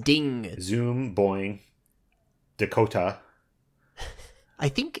and ding. Zoom, boing. Dakota. I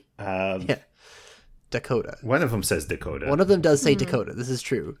think yeah. Dakota. One of them says Dakota. One of them does say Dakota. This is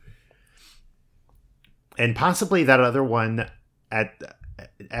true. And possibly that other one,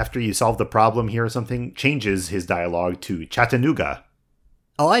 after you solve the problem here or something, changes his dialogue to Chattanooga.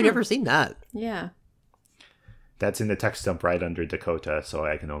 Oh, I've never seen that. Yeah. That's in the text dump right under Dakota, so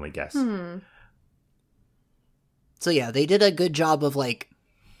I can only guess. So yeah, they did a good job of like,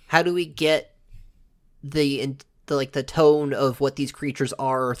 how do we get the tone of what these creatures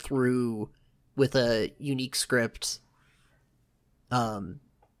are through with a unique script,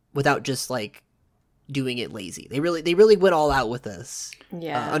 without just like doing it lazy. They really went all out with this.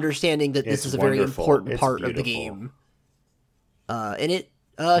 Yeah. Understanding that this is a very important part of the game. And it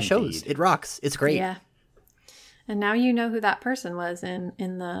shows. It rocks. It's great. Yeah. And now you know who that person was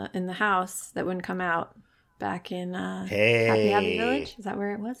in the house that wouldn't come out back in Happy Happy Village. Is that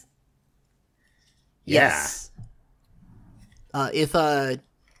where it was? Yes. If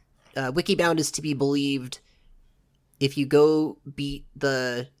Wikibound is to be believed, if you go beat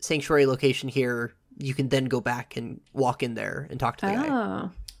the sanctuary location here, you can then go back and walk in there and talk to the guy.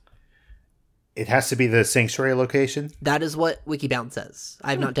 It has to be the sanctuary location? That is what Wikibound says.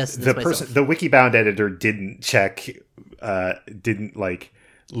 I've not tested this myself. The Wikibound editor didn't check, didn't like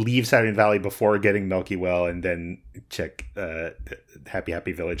leave Saturn Valley before getting Milky Well and then check Happy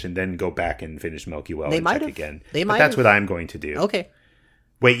Happy Village and then go back and finish Milky Well and check again. But that's what I'm going to do. Okay.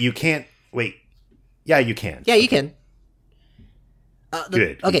 Wait, you can't... Wait. Yeah, you can. Yeah, you can.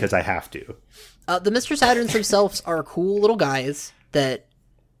 Good, because I have to. The Mr. Saturns themselves are cool little guys that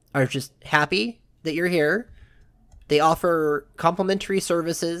are just happy that you're here. They offer complimentary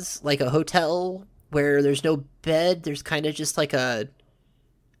services, like a hotel where there's no bed. There's kind of just like a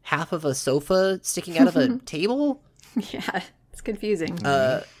half of a sofa sticking out of a table. Yeah, it's confusing.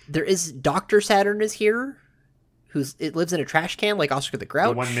 There is Dr. Saturn is here, it lives in a trash can like Oscar the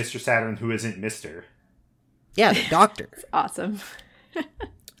Grouch. The one Mr. Saturn who isn't Mr. Yeah, the doctor. Awesome.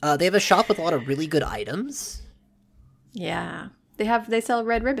 They have a shop with a lot of really good items. Yeah. They sell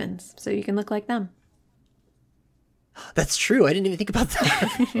red ribbons, so you can look like them. That's true. I didn't even think about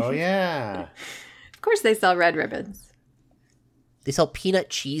that. Oh, yeah. Of course they sell red ribbons. They sell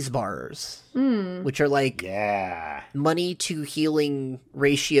peanut cheese bars, which are like Yeah. money to healing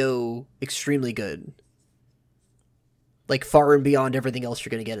ratio extremely good. Like far and beyond everything else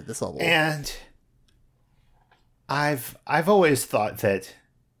you're going to get at this level. And I've always thought that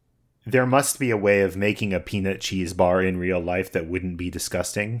there must be a way of making a peanut cheese bar in real life that wouldn't be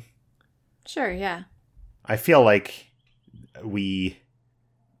disgusting. Sure, yeah. I feel like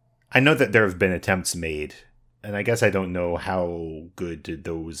I know that there have been attempts made, and I guess I don't know how good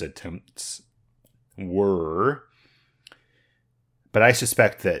those attempts were, but I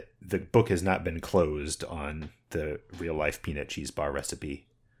suspect that the book has not been closed on the real-life peanut cheese bar recipe.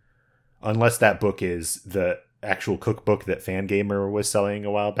 Unless that book is the actual cookbook that Fangamer was selling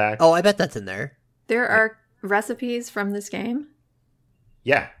a while back. Oh, I bet that's in there. There are recipes from this game?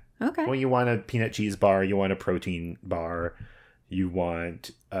 Yeah. Okay. Well, you want a peanut cheese bar, you want a protein bar, you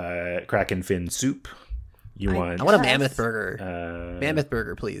want Kraken fin soup, I want a mammoth burger. Mammoth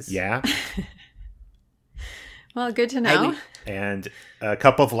burger, please. Yeah. Well, good to know. And a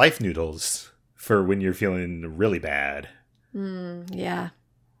cup of life noodles for when you're feeling really bad. Yeah.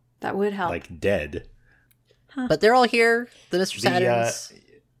 That would help. Like dead. Huh. But they're all here. The Mr. Saturns.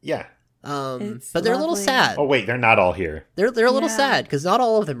 Yeah. But they're a little lovely. sad. Oh, wait, they're not all here. They're a little sad because not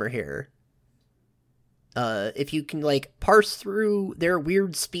all of them are here. If you can like parse through their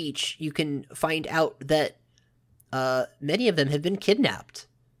weird speech, you can find out that many of them have been kidnapped.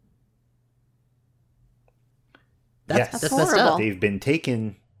 Yes. That's messed up. They've been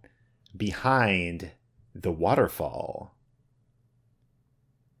taken behind the waterfall.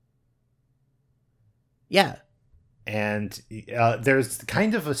 Yeah. And there's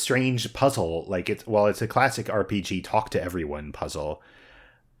kind of a strange puzzle. Like it's a classic RPG talk to everyone puzzle.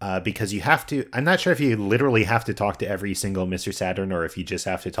 Because you have to, I'm not sure if you literally have to talk to every single Mr. Saturn or if you just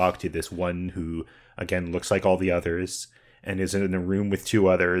have to talk to this one who, again, looks like all the others and is in a room with two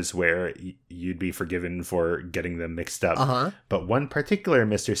others where you'd be forgiven for getting them mixed up. Uh-huh. But one particular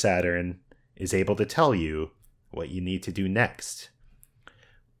Mr. Saturn is able to tell you what you need to do next.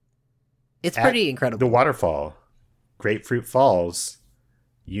 It's pretty incredible. The waterfall, Grapefruit Falls,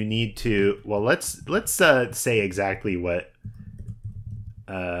 you need to, well, let's say exactly what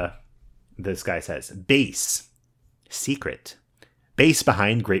this guy says. Base. Secret. Base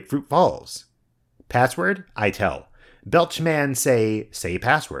behind Grapefruit Falls. Password? I tell. Belch man say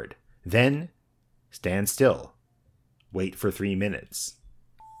password. Then stand still. Wait for 3 minutes.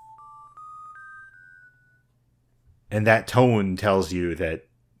 And that tone tells you that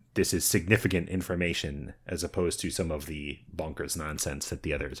this is significant information as opposed to some of the bonkers nonsense that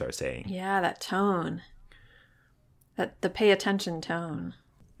the others are saying. Yeah, that tone. The pay attention tone.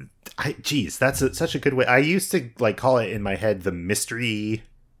 That's such a good way. I used to like call it in my head the mystery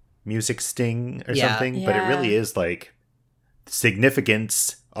music sting or something, but it really is like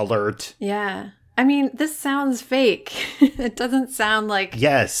significance alert. Yeah. I mean, this sounds fake. It doesn't sound like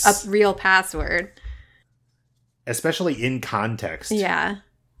a real password. Especially in context. Yeah.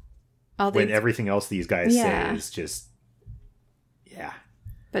 When everything else these guys say is just,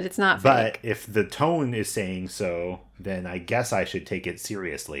 But it's not fake. But if the tone is saying so, then I guess I should take it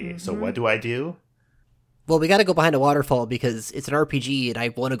seriously. Mm-hmm. So what do I do? Well, we got to go behind a waterfall because it's an RPG and I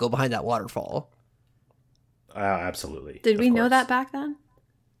want to go behind that waterfall. Absolutely. Did we know that back then?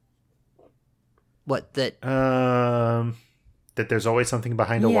 What, that? That there's always something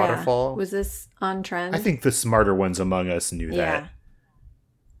behind a waterfall? Was this on trend? I think the smarter ones among us knew that.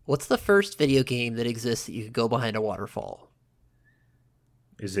 What's the first video game that exists that you could go behind a waterfall?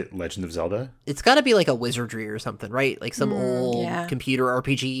 Is it Legend of Zelda? It's got to be like a wizardry or something, right? Like some old computer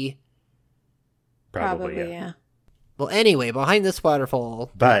RPG. Probably, yeah. Well, anyway, behind this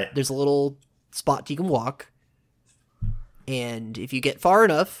waterfall, there's a little spot you can walk. And if you get far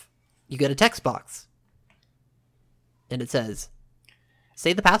enough, you get a text box. And it says,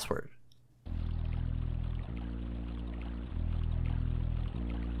 say the password.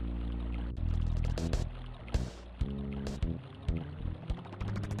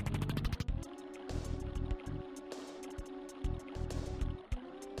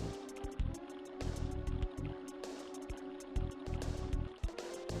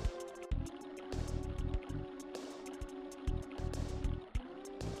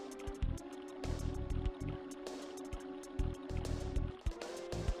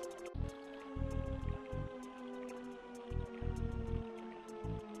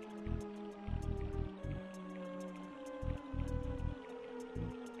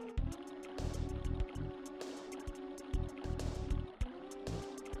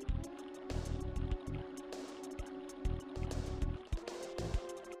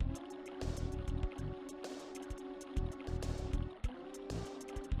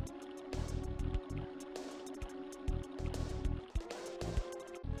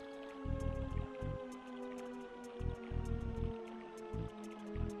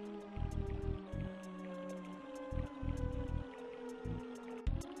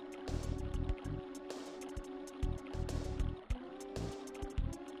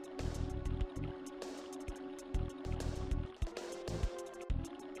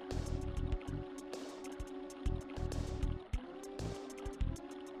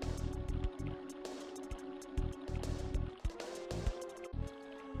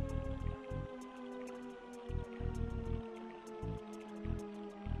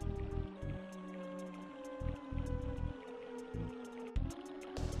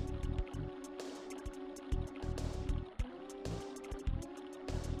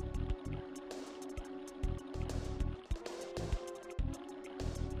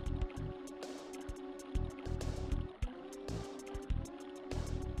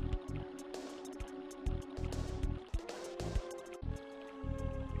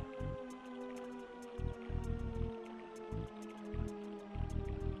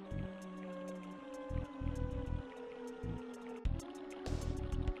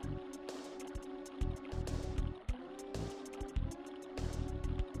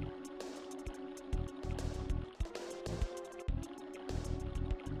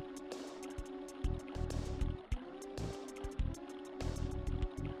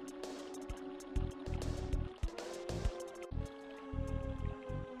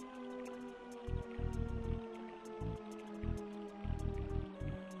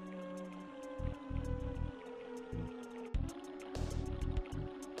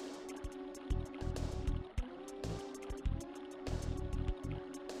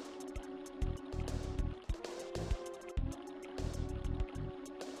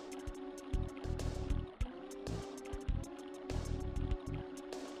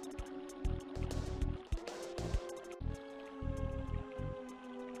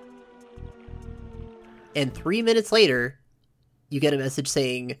 And 3 minutes later, you get a message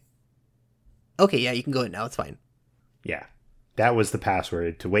saying, okay, yeah, you can go in now. It's fine. Yeah. That was the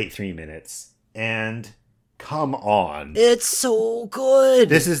password to wait 3 minutes. And come on. It's so good.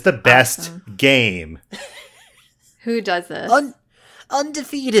 This is the best game. Who does this?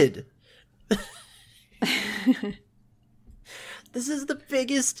 Undefeated. This is the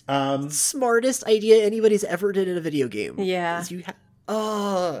biggest, smartest idea anybody's ever did in a video game. Yeah.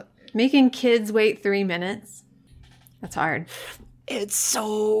 Making kids wait 3 minutes. That's hard. It's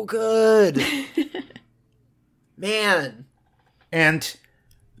so good. Man. And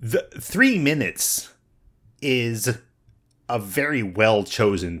the 3 minutes is a very well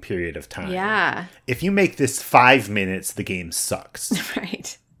chosen period of time. Yeah. If you make this 5 minutes, the game sucks.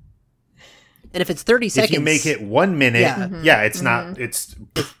 Right. And if it's 30 seconds... If you make it 1 minute, it's not...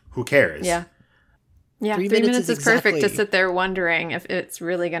 who cares? Yeah. Yeah, 3 3 minutes minutes is perfect to sit there wondering if it's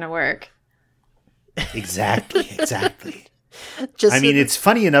really going to work. Exactly. It's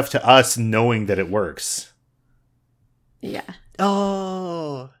funny enough to us knowing that it works. Yeah.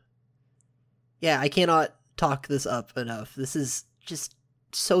 Oh. Yeah, I cannot talk this up enough. This is just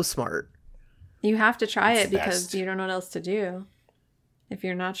so smart. You have to try It's it the because best. you don't know what else to do. If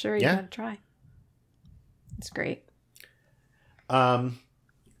you're not sure, you gotta try. It's great.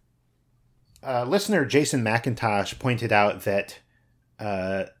 Listener Jason McIntosh pointed out that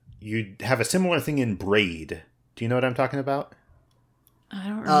you have a similar thing in Braid. Do you know what I'm talking about? I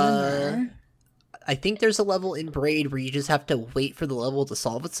don't remember. I think there's a level in Braid where you just have to wait for the level to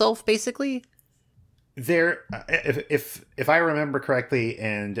solve itself, basically. There, if I remember correctly,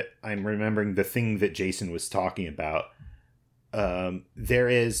 and I'm remembering the thing that Jason was talking about,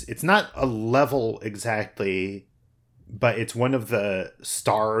 it's not a level exactly, but it's one of the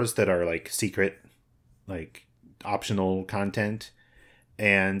stars that are like secret, like optional content,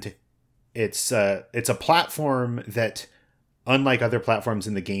 and it's a platform that, unlike other platforms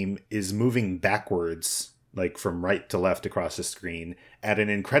in the game, is moving backwards, like from right to left across the screen at an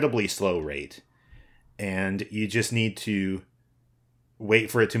incredibly slow rate. And you just need to wait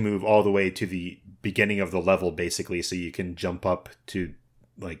for it to move all the way to the beginning of the level, basically, so you can jump up to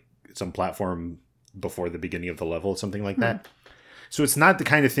like some platform before the beginning of the level, something like that. So it's not the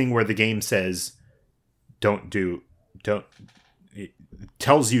kind of thing where the game says, it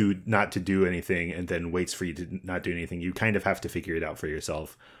tells you not to do anything and then waits for you to not do anything. You kind of have to figure it out for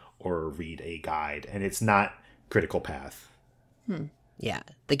yourself or read a guide. And it's not critical path. Yeah,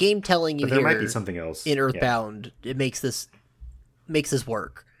 the game telling you but there here might be something else in Earthbound. It makes this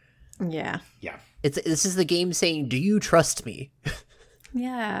work. Yeah. Yeah. This is the game saying, "Do you trust me?"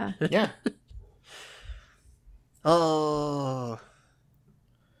 Yeah. Yeah. Oh,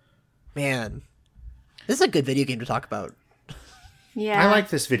 man, this is a good video game to talk about. Yeah. I like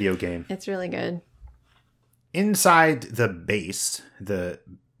this video game. It's really good. Inside the base,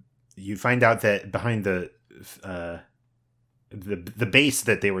 you find out that behind the base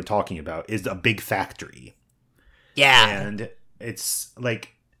that they were talking about is a big factory. Yeah. And it's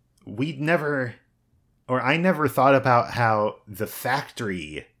like I never thought about how the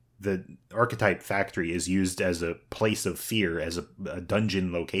factory, the archetype factory, is used as a place of fear, as a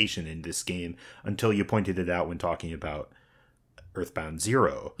dungeon location in this game, until you pointed it out when talking about Earthbound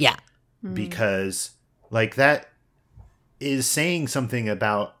Zero. Yeah. Because like that is saying something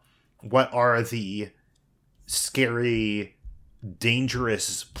about what are the scary,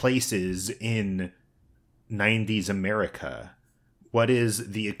 dangerous places in 90s America. What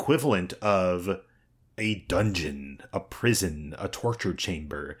is the equivalent of a dungeon, a prison, a torture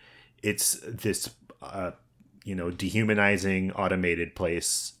chamber? It's this, dehumanizing automated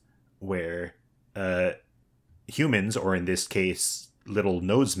place where humans, or in this case, little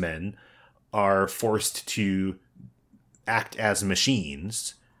nosemen, are forced to act as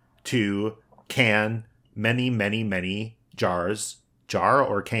machines to can many, many, many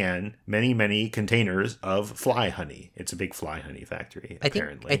many, many containers of fly honey. It's a big fly honey factory,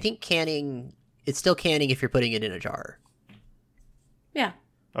 apparently. I think canning, it's still canning if you're putting it in a jar. Yeah.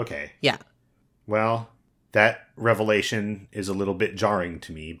 Okay. Yeah. Well, that revelation is a little bit jarring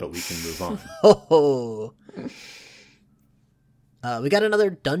to me, but we can move on. Oh. We got another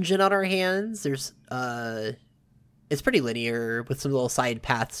dungeon on our hands. There's it's pretty linear with some little side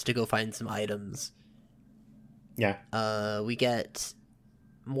paths to go find some items. Yeah. We get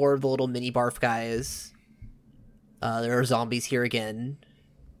more of the little mini barf guys. There are zombies here again.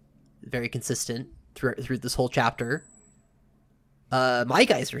 Very consistent through this whole chapter. My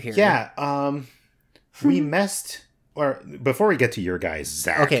guys are here. Yeah. We missed, or before we get to your guys,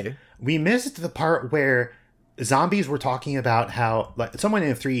 Zach. Okay. We missed the part where zombies were talking about how, like, someone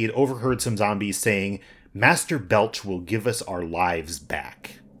in 3 had overheard some zombies saying, Master Belch will give us our lives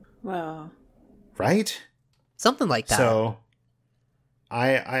back. Whoa. Right? Something like that. So,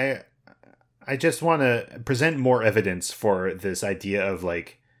 I just want to present more evidence for this idea of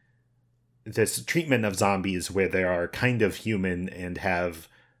like this treatment of zombies where they are kind of human and have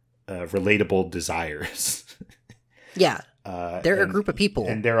relatable desires. Yeah. They're a group of people.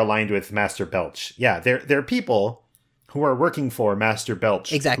 And they're aligned with Master Belch. Yeah, they're people who are working for Master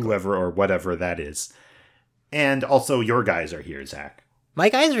Belch, exactly. Whoever or whatever that is. And also your guys are here, Zach. My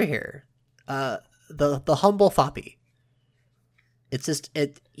guys are here. The humble Foppy. It's just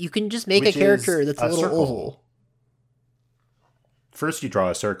you can just make a character that's a little circle. oval. First you draw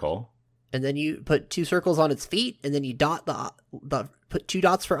a circle. And then you put 2 circles on its feet, and then you dot put 2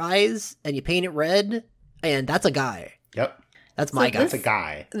 dots for eyes, and you paint it red, and that's a guy. Yep. That's my guy. That's a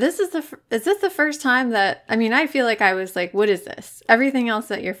guy. Is this the first time that, I mean, I feel like I was like, what is this? Everything else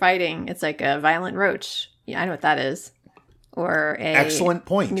that you're fighting, it's like a violent roach. Yeah, I know what that is. Or a excellent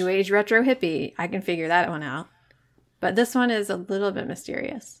point. New Age retro hippie. I can figure that one out. But this one is a little bit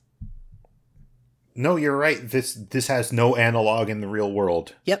mysterious. No, you're right. This has no analog in the real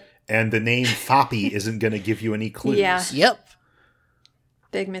world. Yep. And the name Foppy isn't going to give you any clues. Yeah. Yep.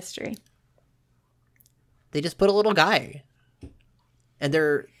 Big mystery. They just put a little guy. And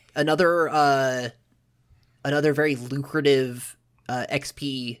they're another very lucrative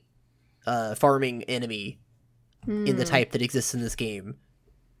XP farming enemy in the type that exists in this game.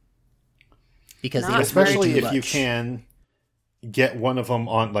 Because especially if you can get one of them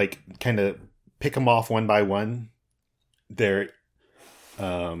on, like, kind of pick them off one by one. They're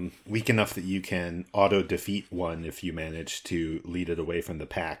weak enough that you can auto defeat one if you manage to lead it away from the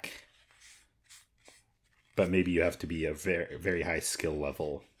pack. But maybe you have to be a very, very high skill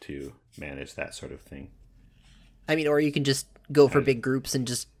level to manage that sort of thing. I mean, or you can just go for big groups and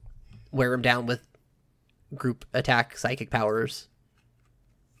just wear them down with group attack psychic powers.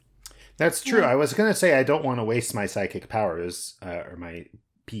 That's true. I was going to say I don't want to waste my psychic powers or my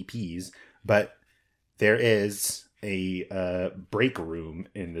PPs, but there is a break room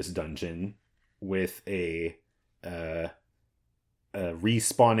in this dungeon with a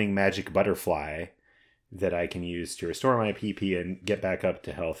respawning magic butterfly that I can use to restore my PP and get back up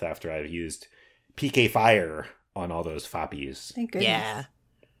to health after I've used PK Fire on all those Foppies. Thank goodness. Yeah.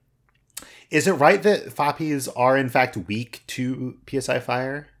 Is it right that Foppies are in fact weak to PSI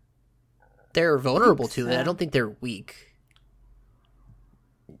Fire? They're vulnerable to it. I don't think they're weak.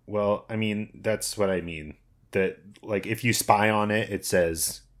 Well, I mean, that's what I mean. That, like, if you spy on it, it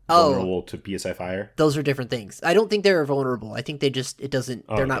says vulnerable to PSI Fire. Those are different things. I don't think they're vulnerable. I think they just, it doesn't,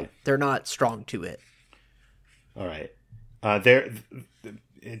 they're not strong to it. All right.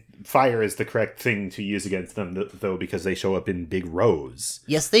 Fire is the correct thing to use against them, though, because they show up in big rows.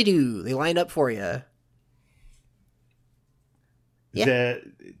 Yes, they do. They line up for you. Yeah.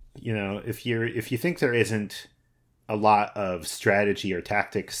 If you think there isn't a lot of strategy or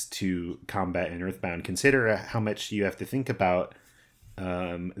tactics to combat in Earthbound, consider how much you have to think about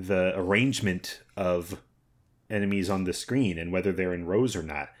the arrangement of enemies on the screen and whether they're in rows or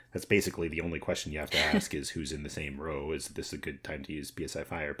not. That's basically the only question you have to ask is who's in the same row. Is this a good time to use PSI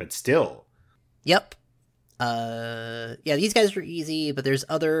Fire? But still. Yep. These guys are easy, but there's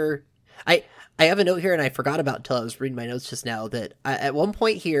other... I have a note here, and I forgot about until I was reading my notes just now, that at one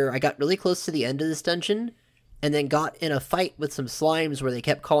point here, I got really close to the end of this dungeon, and then got in a fight with some slimes where they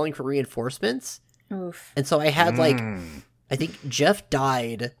kept calling for reinforcements. Oof. And so I had, I think Jeff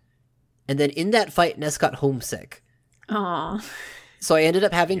died, and then in that fight, Ness got homesick. Aww. So I ended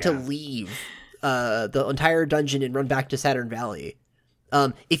up having to leave the entire dungeon and run back to Saturn Valley.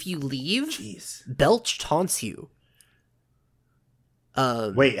 If you leave, Belch taunts you.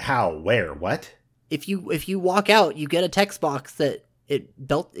 Wait, how? Where? What? If you walk out, you get a text box that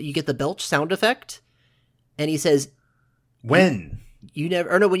you get the Belch sound effect, and he says, "When you never,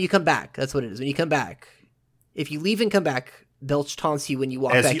 or no, when you come back." That's what it is. When you come back, if you leave and come back, Belch taunts you when you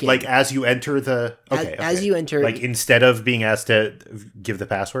walk back in. Like as you enter the as you enter, like instead of being asked to give the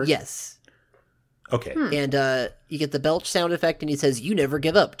password. Yes. Okay. And you get the Belch sound effect, and he says, "You never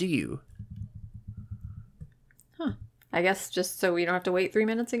give up, do you?" Huh. I guess just so we don't have to wait 3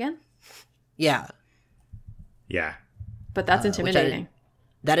 minutes again? Yeah. Yeah. But that's intimidating.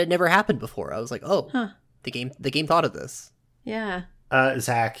 That had never happened before. I was like, oh, the game thought of this. Yeah.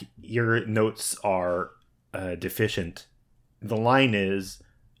 Zach, your notes are deficient. The line is,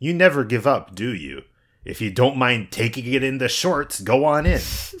 "You never give up, do you? If you don't mind taking it in the shorts, go on in."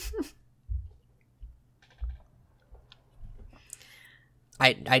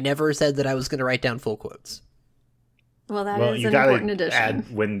 I never said that I was going to write down full quotes. Well, that is an important addition.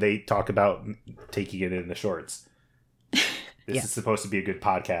 Add when they talk about taking it in the shorts. This is supposed to be a good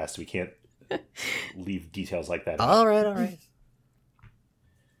podcast. We can't leave details like that out. All right.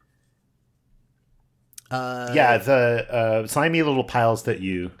 The slimy little piles that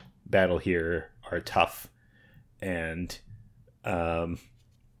you battle here are tough. And I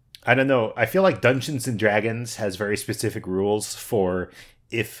don't know. I feel like Dungeons and Dragons has very specific rules for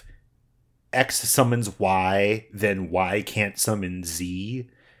if X summons Y, then Y can't summon Z.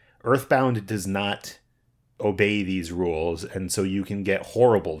 Earthbound does not obey these rules, and so you can get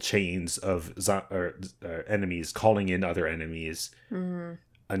horrible chains of enemies calling in other enemies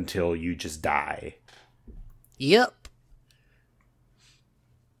until you just die. Yep.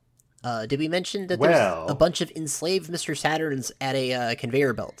 Did we mention that there's a bunch of enslaved Mr. Saturns at a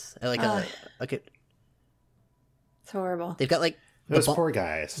conveyor belt? It's horrible. They've got like those poor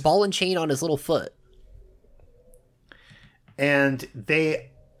guys, ball and chain on his little foot, and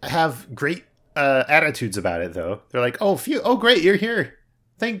they have great attitudes about it. Though they're like, "Oh, phew! Oh, great, you're here!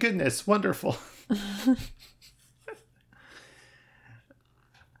 Thank goodness, wonderful."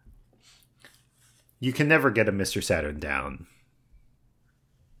 You can never get a Mr. Saturn down.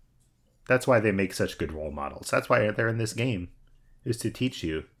 That's why they make such good role models. That's why they're in this game, is to teach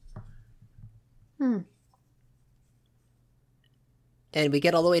you. And we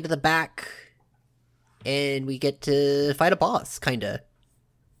get all the way to the back, and we get to fight a boss, kinda.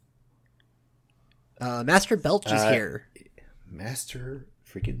 Master Belch is here. Master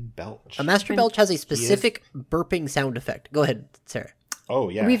freaking Belch. Master Belch has a specific burping sound effect. Go ahead, Sarah. Oh,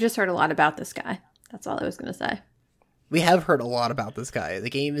 yeah. We've just heard a lot about this guy. That's all I was going to say. We have heard a lot about this guy. The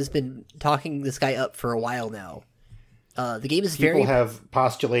game has been talking this guy up for a while now. The game is People have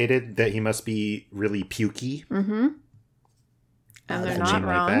postulated that he must be really pukey. Mm-hmm. And they're not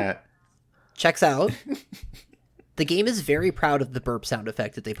wrong. Like that. Checks out. The game is very proud of the burp sound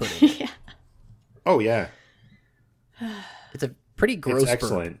effect that they put in. Yeah. Oh, yeah. It's a pretty gross it's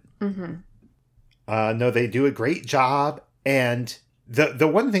excellent. burp. Mm-hmm. No, they do a great job. And the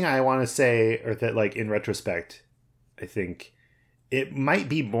one thing I want to say, or that like in retrospect, I think it might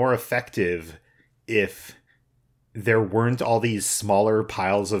be more effective if there weren't all these smaller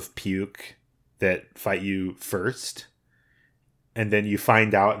piles of puke that fight you first. And then you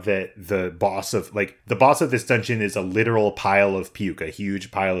find out that the boss of this dungeon is a literal pile of puke, a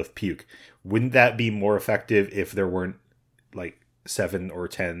huge pile of puke. Wouldn't that be more effective if there weren't like 7 or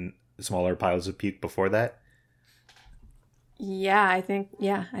 10 smaller piles of puke before that? Yeah, I think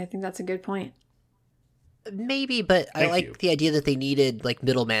that's a good point. Maybe, but I like the idea that they needed like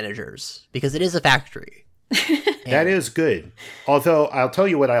middle managers because it is a factory. That is good. Although I'll tell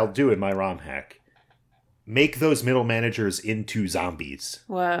you what I'll do in my ROM hack. Make those middle managers into zombies.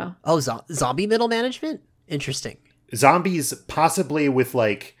 Whoa. Oh, zombie middle management? Interesting. Zombies possibly with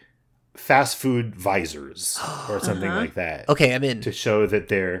like fast food visors or something like that. Okay, I'm in. To show that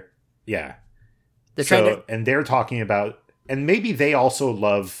they're trying to... And they're talking about, and maybe they also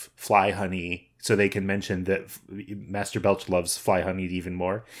love fly honey, so they can mention that Master Belch loves fly honey even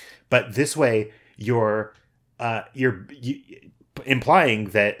more. But this way, you're implying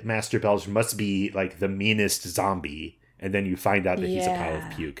that Master Belch must be like the meanest zombie, and then you find out that he's a pile of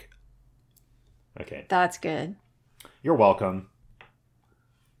puke. Okay. That's good. You're welcome.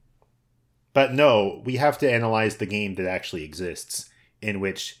 But no, we have to analyze the game that actually exists, in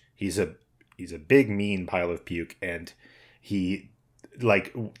which he's a big mean pile of puke, and he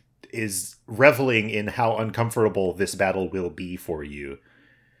like is reveling in how uncomfortable this battle will be for you.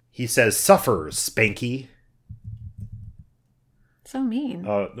 He says, "Suffer, Spanky." So mean.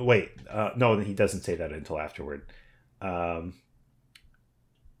 No, he doesn't say that until afterward.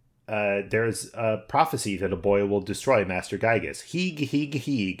 There's a prophecy that a boy will destroy Master Gygas. Heeg, heeg,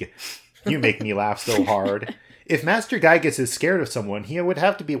 heeg. You make me laugh so hard. If Master Gygas is scared of someone, he would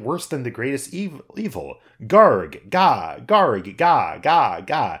have to be worse than the greatest evil. Garg, ga, garg, ga, ga,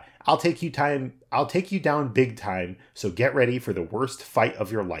 ga. I'll take you down big time, so get ready for the worst fight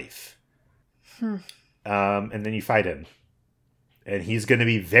of your life. And then you fight him. And he's going to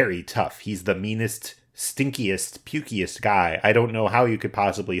be very tough. He's the meanest, stinkiest, pukiest guy. I don't know how you could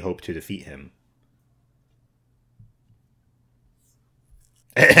possibly hope to defeat him.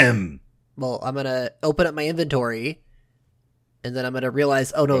 Ahem. Well, I'm going to open up my inventory, and then I'm going to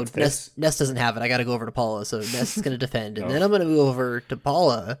realize, oh no, Ness doesn't have it. I got to go over to Paula, so Ness is going to defend. And then I'm going to move over to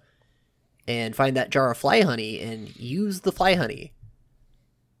Paula and find that jar of fly honey and use the fly honey.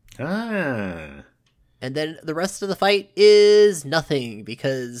 Ah. And then the rest of the fight is nothing,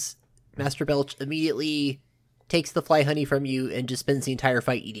 because Master Belch immediately takes the fly honey from you and just spends the entire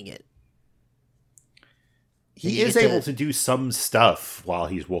fight eating it. He is able to do some stuff while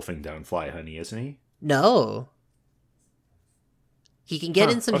he's wolfing down Fly Honey, isn't he? No. He can get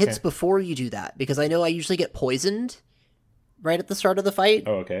in some hits before you do that, because I know I usually get poisoned right at the start of the fight.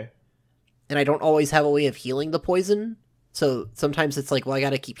 Oh, okay. And I don't always have a way of healing the poison. So sometimes it's like, well, I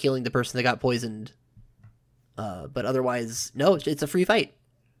gotta keep healing the person that got poisoned. But otherwise, no, it's a free fight.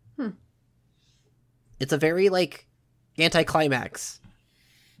 It's a very, like, anticlimax.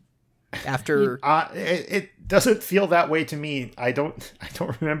 After... it doesn't feel that way to me. I don't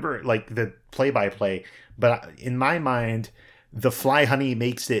remember, like, the play-by-play, but in my mind, the Fly Honey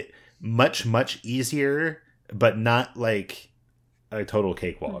makes it much, much easier, but not, like, a total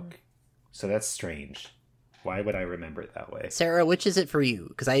cakewalk. So that's strange. Why would I remember it that way? Sarah, which is it for you?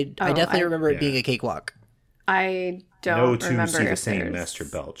 Because I definitely remember it being a cakewalk. I don't remember see the same Master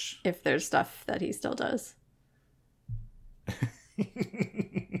Belch. If there's stuff that he still does.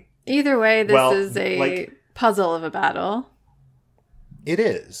 Either way, this is a puzzle of a battle. It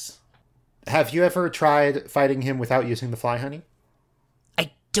is. Have you ever tried fighting him without using the Fly Honey?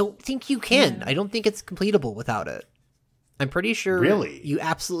 I don't think you can. Yeah. I don't think it's completable without it. I'm pretty sure you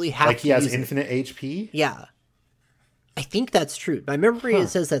absolutely have to use it. Like he has infinite HP? Yeah. I think that's true. My memory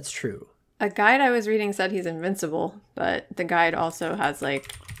says that's true. A guide I was reading said he's invincible, but the guide also has,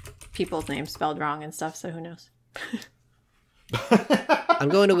 like, people's names spelled wrong and stuff, so who knows? I'm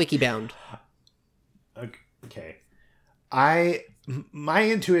going to Wikibound. Okay. My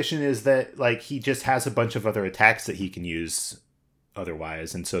intuition is that, like, he just has a bunch of other attacks that he can use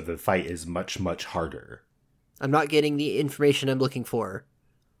otherwise, and so the fight is much, much harder. I'm not getting the information I'm looking for.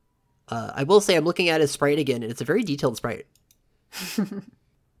 I will say I'm looking at his sprite again, and it's a very detailed sprite.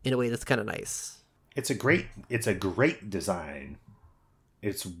 In a way that's kind of nice. It's a great design.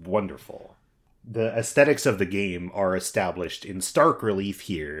 It's wonderful. The aesthetics of the game are established in stark relief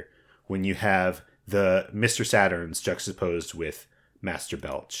here when you have the Mr. Saturns juxtaposed with Master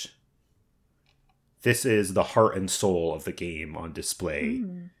Belch. This is the heart and soul of the game on display.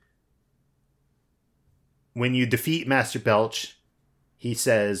 When you defeat Master Belch, he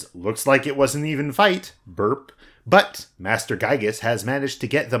says, "Looks like it wasn't even fight," burp. But Master Gygus has managed to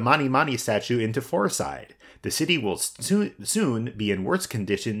get the Mani Mani statue into Fourside. The city will soon be in worse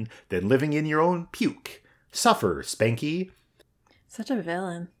condition than living in your own puke. Suffer, Spanky. Such a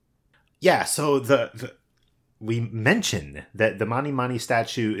villain. Yeah, so we mention that the Mani Mani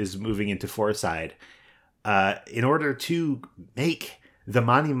statue is moving into Fourside. In order to make the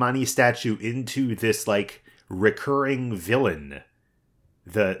Mani Mani statue into this, like, recurring villain,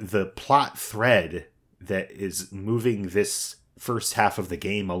 the plot thread that is moving this first half of the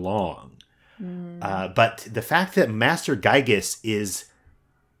game along. But the fact that Master Gygus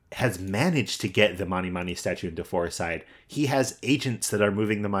has managed to get the Mani Mani statue into Fourside, he has agents that are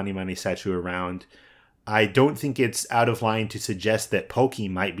moving the Mani Mani statue around. I don't think it's out of line to suggest that Pokey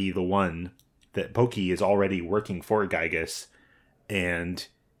might be the one, that Pokey is already working for Gygus, and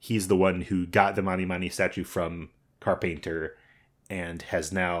he's the one who got the Mani Mani statue from Carpainter and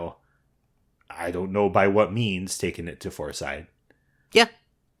has now, I don't know by what means, taken it to Fourside. Yeah,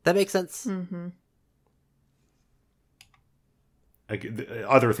 that makes sense. Mm-hmm.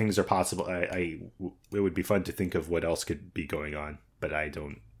 Other things are possible. It would be fun to think of what else could be going on, but I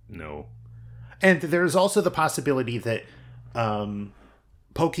don't know. And there's also the possibility that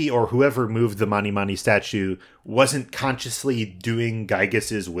Pokey or whoever moved the Mani Mani statue wasn't consciously doing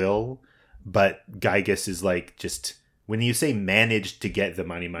Gygus's will, but Gygus is like just... When you say managed to get the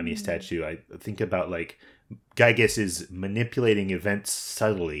Mani Mani statue, I think about, like, Gygus is manipulating events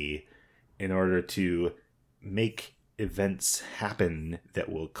subtly in order to make events happen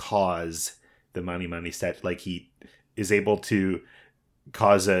that will cause the Mani Mani statue. Like, he is able to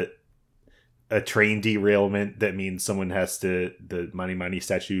cause a train derailment that means the Mani Mani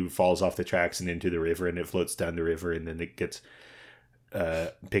statue falls off the tracks and into the river, and it floats down the river, and then it gets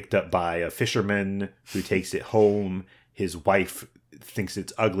picked up by a fisherman who takes it home. His wife thinks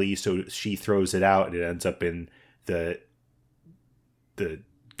it's ugly, so she throws it out, and it ends up in the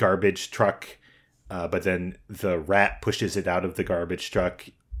garbage truck. But then the rat pushes it out of the garbage truck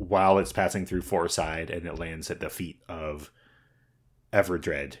while it's passing through Fourside, and it lands at the feet of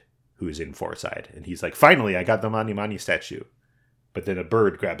Everdread, who is in Fourside. And he's like, "Finally, I got the Mani Mani statue." But then a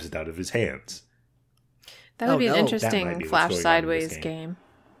bird grabs it out of his hands. That would be an interesting Flash Sideways game.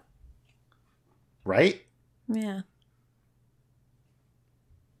 Right? Yeah.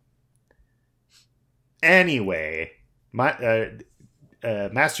 Anyway, Master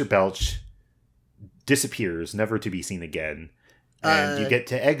Belch disappears, never to be seen again. And you get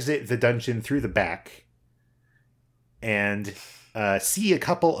to exit the dungeon through the back and see a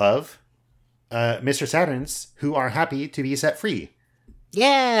couple of Mr. Saturns who are happy to be set free.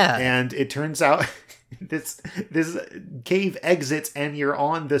 Yeah. And it turns out this cave exits and you're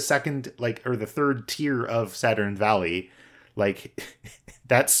on the second, like, or the third tier of Saturn Valley. Like,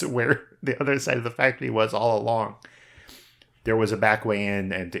 that's where the other side of the factory was all along. There was a back way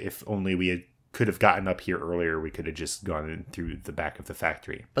in, and if only we could have gotten up here earlier, we could have just gone in through the back of the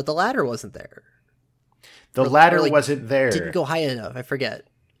factory. But the ladder wasn't there. The ladder wasn't there. Didn't go high enough. I forget.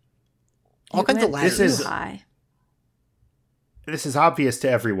 All kinds of ladders. This is high. This is obvious to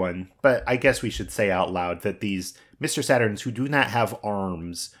everyone, but I guess we should say out loud that these Mr. Saturns who do not have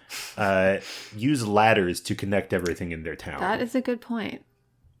arms use ladders to connect everything in their town. That is a good point.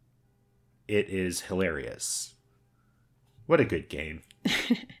 It is hilarious. What a good game.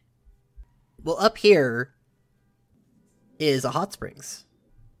 Well, up here is a hot springs.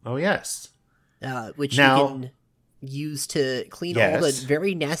 Oh, yes. Which now, you can use to clean all the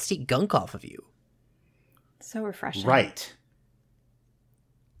very nasty gunk off of you. So refreshing. Right.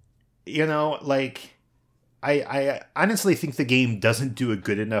 You know, like, I honestly think the game doesn't do a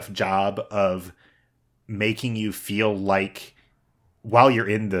good enough job of making you feel like, while you're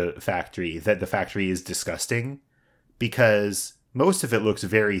in the factory, that the factory is disgusting. Because most of it looks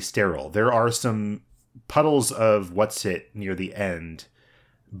very sterile. There are some puddles of what's-it near the end.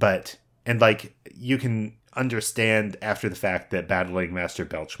 And like, you can understand after the fact that battling Master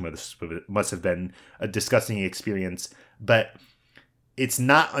Belch must have been a disgusting experience. But it's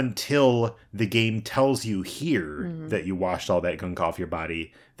not until the game tells you here that you washed all that gunk off your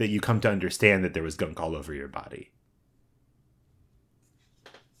body that you come to understand that there was gunk all over your body.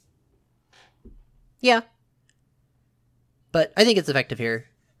 Yeah. But I think it's effective here.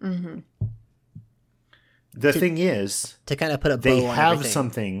 Mm-hmm. The thing is, to kind of put a bow they on have everything.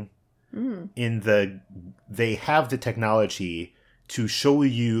 something they have the technology to show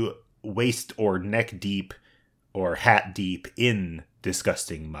you waist or neck deep or hat deep in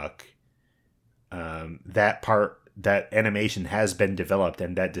disgusting muck. That animation has been developed,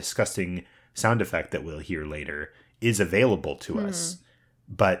 and that disgusting sound effect that we'll hear later is available to us.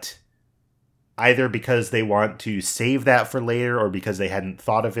 But either because they want to save that for later or because they hadn't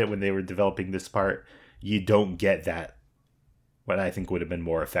thought of it when they were developing this part, you don't get that. What I think would have been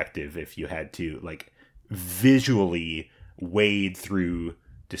more effective if you had to, like, visually wade through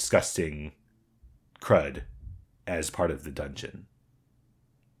disgusting crud as part of the dungeon.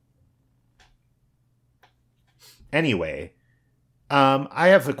 Anyway, I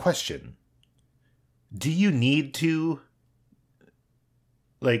have a question. Do you need to,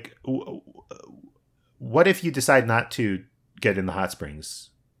 like, what if you decide not to get in the hot springs?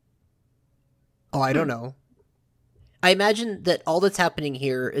 Oh, I don't know. I imagine that all that's happening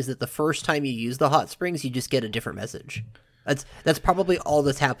here is that the first time you use the hot springs, you just get a different message. That's probably all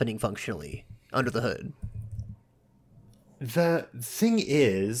that's happening functionally under the hood. The thing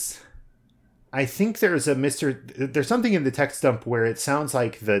is, I think there's something in the text dump where it sounds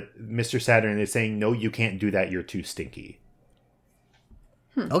like that Mr. Saturn is saying, no, you can't do that, you're too stinky.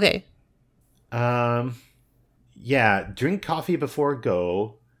 Okay. Yeah, drink coffee before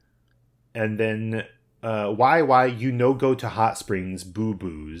go, and then why go to hot springs,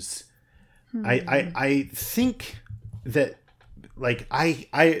 boo-boos. I think that, like,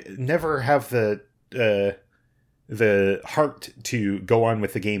 I never have the heart to go on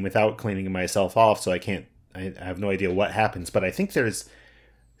with the game without cleaning myself off, so I have no idea what happens, but I think there's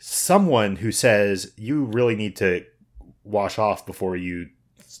someone who says you really need to wash off before you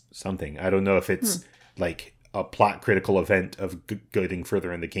something. I don't know if it's like a plot critical event of getting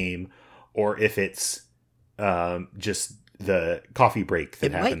further in the game, or if it's just the coffee break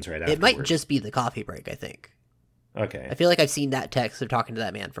that happens right after. It might just be the coffee break, I think. Okay. I feel like I've seen that text of talking to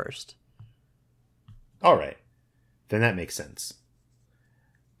that man first. All right. Then that makes sense.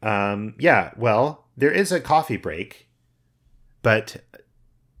 Yeah, well, there is a coffee break, but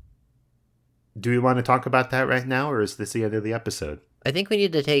do we want to talk about that right now, or is this the end of the episode? I think we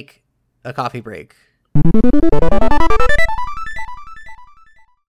need to take a coffee break.